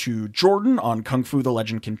roles to Jordan on Kung Fu The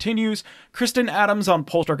Legend Continues, Kristen Adams on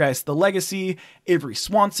Poltergeist The Legacy, Avery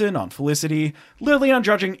Swanson on Felicity, Lily on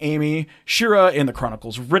Judging Amy, Shira in the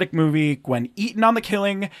Chronicles Riddick movie, Gwen Eaton on The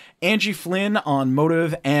Killing, Angie Flynn on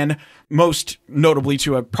Motive, and most notably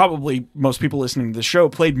to probably most people listening to the show,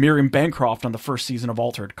 played Miriam Bancroft on the first season of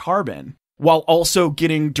Altered Carbon, while also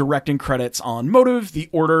getting directing credits on Motive, The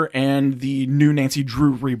Order, and the new Nancy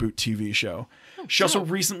Drew reboot TV show. She also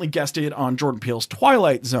recently guested on Jordan Peele's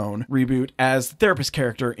Twilight Zone reboot as the therapist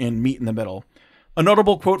character in Meet in the Middle. A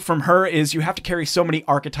notable quote from her is, "You have to carry so many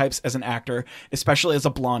archetypes as an actor, especially as a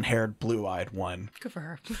blonde-haired, blue-eyed one." Good for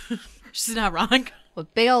her. She's not wrong.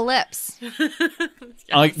 With big old lips.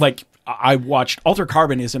 I watched Altered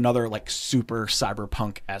Carbon is another like super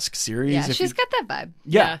cyberpunk-esque series. Yeah, she's got that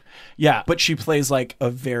vibe. Yeah. But she plays like a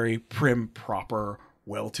very prim, proper,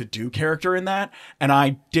 well-to-do character in that, and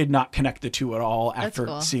I did not connect the two at all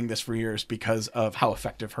after seeing this for years because of how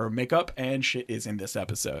effective her makeup and shit is in this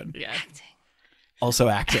episode. Yeah. Also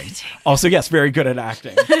acting. Also, yes, very good at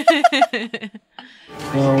acting.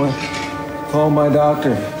 Call my doctor.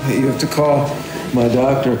 You have to call my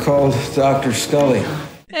doctor. Call Dr. Scully.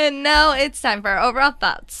 And now it's time for our overall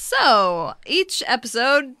thoughts. So, each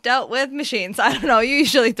episode dealt with machines. I don't know, you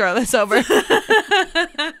usually throw this over.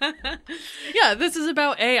 Yeah, this is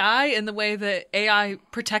about AI and the way that AI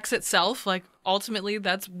protects itself. Like, ultimately,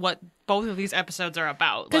 that's what both of these episodes are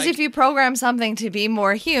about. Because if you program something to be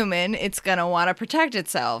more human, it's going to want to protect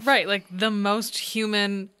itself. Right, like, the most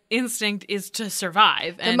human instinct is to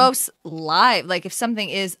survive. The most live, like if something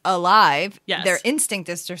is alive, yes, their instinct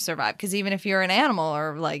is to survive. Because even if you're an animal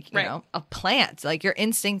or like, you know, a plant, like your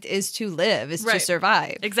instinct is to live, is to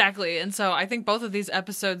survive. Exactly. And so I think both of these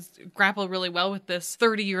episodes grapple really well with this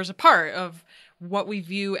 30 years apart of what we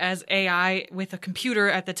view as AI with a computer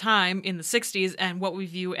at the time in the 60s and what we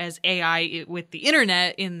view as AI with the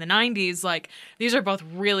internet in the 90s. Like, these are both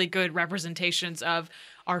really good representations of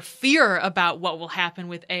our fear about what will happen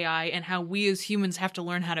with AI and how we as humans have to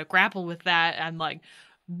learn how to grapple with that, and like,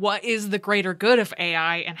 what is the greater good of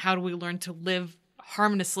AI and how do we learn to live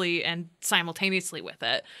harmoniously and simultaneously with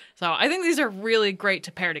it. So I think these are really great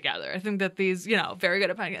to pair together. I think that these, very good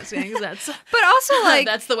at podcasting. But also, like,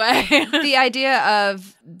 that's the way. The idea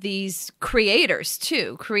of these creators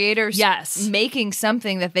too, Yes. making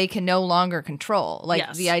something that they can no longer control. Like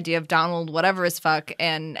Yes. the idea of Donald whatever as fuck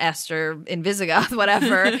and Esther in Visigoth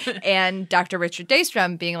whatever and Dr. Richard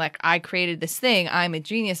Daystrom being like, I created this thing, I'm a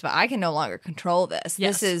genius, but I can no longer control this.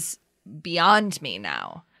 Yes. This is beyond me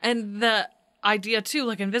now. And the idea too,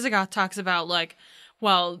 like in Visigoth talks about like,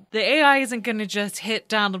 well, the AI isn't going to just hit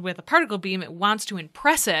Donald with a particle beam. It wants to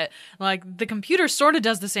impress it. Like, the computer sort of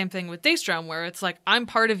does the same thing with Daystrom, where it's like, I'm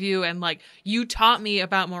part of you, and, like, you taught me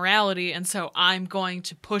about morality, and so I'm going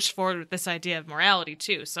to push forward with this idea of morality,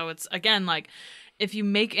 too. So it's, again, like, if you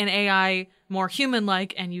make an AI more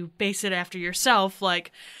human-like and you base it after yourself,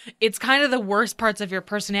 like, it's kind of the worst parts of your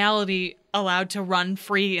personality allowed to run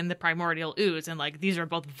free in the primordial ooze. And, like, these are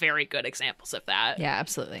both very good examples of that. Yeah,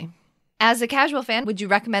 absolutely. As a casual fan, would you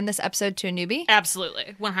recommend this episode to a newbie?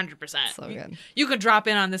 Absolutely. 100%. So good. You could drop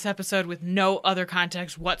in on this episode with no other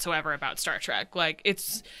context whatsoever about Star Trek. Like,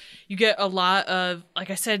 you get a lot of,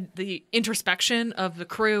 like I said, the introspection of the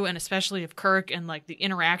crew and especially of Kirk and, like, the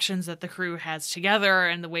interactions that the crew has together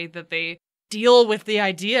and the way that they deal with the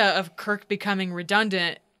idea of Kirk becoming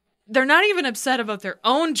redundant. They're not even upset about their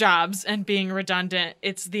own jobs and being redundant.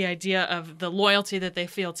 It's the idea of the loyalty that they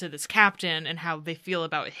feel to this captain and how they feel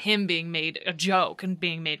about him being made a joke and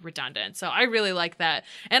being made redundant. So I really like that.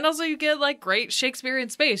 And also you get like great Shakespearean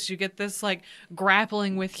space. You get this like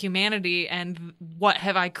grappling with humanity and what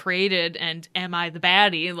have I created and am I the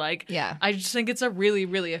baddie? Like, yeah. I just think it's a really,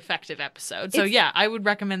 really effective episode. So yeah, I would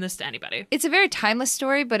recommend this to anybody. It's a very timeless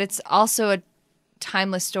story, but it's also a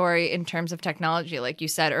timeless story in terms of technology. Like you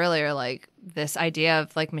said earlier, like this idea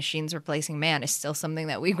of like machines replacing man is still something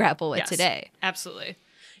that we grapple with today. Absolutely.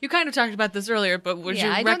 You kind of talked about this earlier, but would you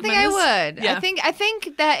I recommend don't think I this? would. Yeah. I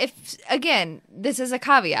think that if, again, this is a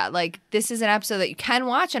caveat. Like this is an episode that you can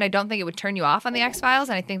watch, and I don't think it would turn you off on the X-Files,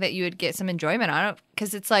 and I think that you would get some enjoyment on it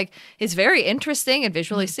because it's like it's very interesting and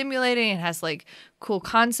visually stimulating. It has like cool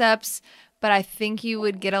concepts. But I think you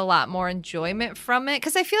would get a lot more enjoyment from it.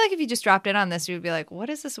 Because I feel like if you just dropped in on this, you would be like, what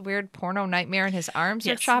is this weird porno nightmare? And his arms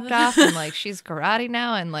are chopped off. And like, she's karate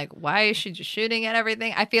now. And like, why is she just shooting at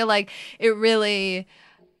everything? I feel like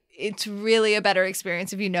it's really a better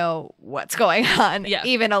experience if you know what's going on,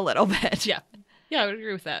 even a little bit. Yeah. Yeah, I would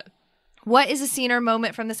agree with that. What is a scene or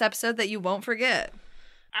moment from this episode that you won't forget?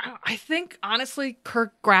 I think, honestly,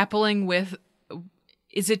 Kirk grappling with,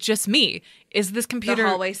 is it just me? Is this computer... The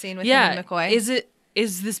hallway scene with him and McCoy?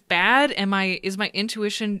 Is this bad? Is my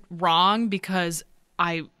intuition wrong because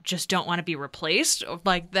I just don't want to be replaced?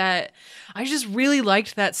 Like that... I just really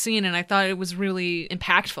liked that scene, and I thought it was really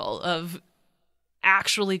impactful of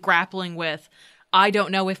actually grappling with, I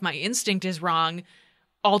don't know if my instinct is wrong.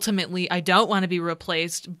 Ultimately, I don't want to be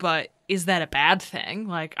replaced, but is that a bad thing?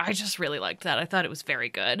 Like, I just really liked that. I thought it was very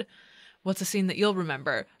good. What's a scene that you'll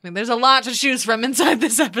remember? I mean, there's a lot to choose from inside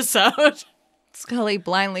this episode. Scully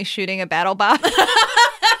blindly shooting a battle bot.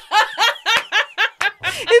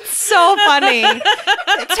 It's so funny.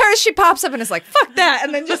 It's her. She pops up and is like, fuck that.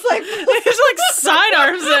 And then just like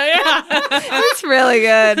sidearms it. Yeah. It's really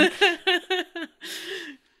good.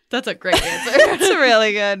 That's a great answer. It's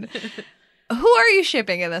really good. Who are you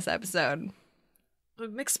shipping in this episode?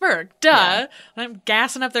 McSpurg, duh. Yeah. I'm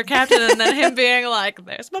gassing up their captain and then him being like,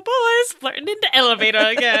 there's my boys flirting into elevator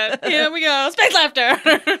again. Here we go. Space laughter.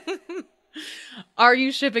 Are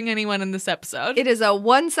you shipping anyone in this episode? It is a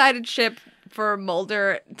one-sided ship for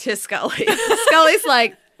Mulder to Scully. Scully's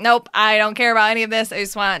like, nope, I don't care about any of this. I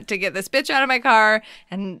just want to get this bitch out of my car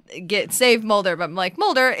and save Mulder. But I'm like,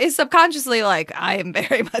 Mulder is subconsciously like, I am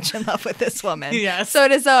very much in love with this woman. Yes. So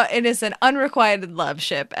it is an unrequited love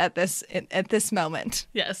ship at this moment.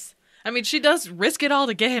 Yes. I mean, she does risk it all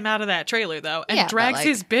to get him out of that trailer, though, and drags like,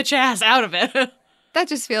 his bitch ass out of it. That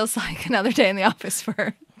just feels like another day in the office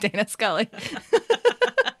for Dana Scully.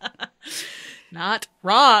 Not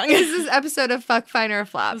wrong. This is an episode of Fuck, Fine, or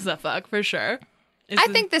Flop. This is a fuck, for sure. I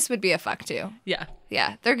think this would be a fuck, too. Yeah.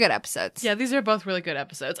 Yeah, they're good episodes. Yeah, these are both really good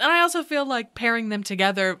episodes. And I also feel like pairing them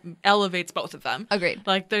together elevates both of them. Agreed.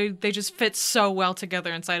 Like, they just fit so well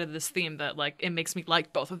together inside of this theme that, like, it makes me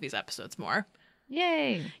like both of these episodes more.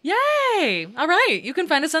 Yay. Yay! All right. You can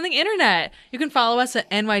find us on the internet. You can follow us at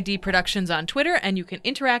NYD Productions on Twitter, and you can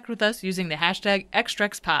interact with us using the hashtag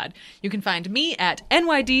XTrexPod. You can find me at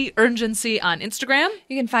NYD Urgency on Instagram.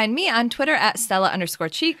 You can find me on Twitter at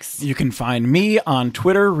Stella_Cheeks. You can find me on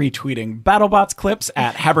Twitter retweeting BattleBots clips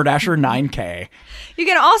at Haberdasher9K. You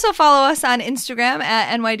can also follow us on Instagram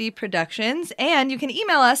at NYD Productions, and you can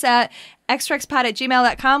email us at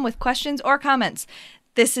xtrexpod@gmail.com with questions or comments.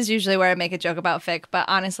 This is usually where I make a joke about fic, but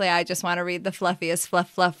honestly, I just want to read the fluffiest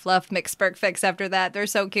fluff Mixburg fics after that. They're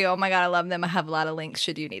so cute. Oh my god, I love them. I have a lot of links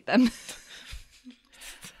should you need them.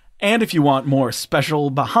 And if you want more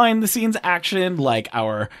special behind-the-scenes action, like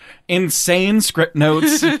our insane script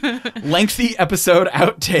notes, lengthy episode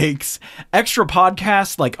outtakes, extra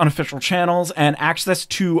podcasts like unofficial channels, and access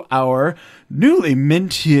to our newly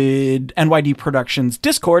minted NYD Productions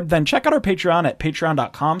Discord, then check out our Patreon at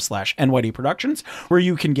patreon.com/NYD Productions, where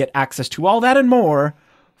you can get access to all that and more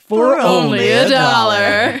for only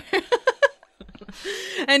 $1.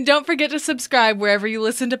 And don't forget to subscribe wherever you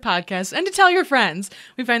listen to podcasts and to tell your friends.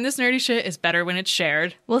 We find this nerdy shit is better when it's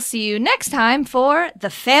shared. We'll see you next time for the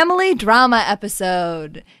family drama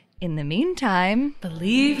episode. In the meantime,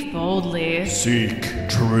 believe boldly. Seek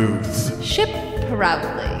truth. Ship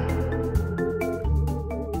proudly.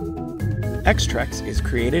 X-Trex is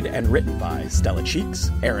created and written by Stella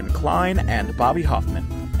Cheeks, Erin Cline, and Bobby Hoffman,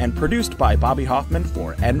 and produced by Bobby Hoffman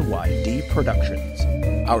for NYD Productions.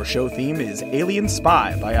 Our show theme is Alien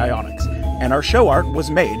Spy by Ionix, and our show art was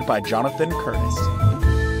made by Jonathan Curtis.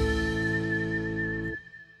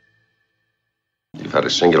 You've had a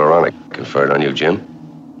singular honor conferred on you, Jim.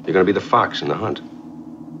 You're going to be the fox in the hunt.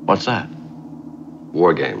 What's that?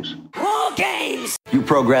 War games. War games! You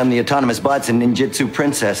programmed the autonomous bots in Ninjutsu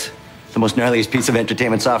Princess, the most gnarliest piece of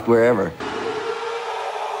entertainment software ever.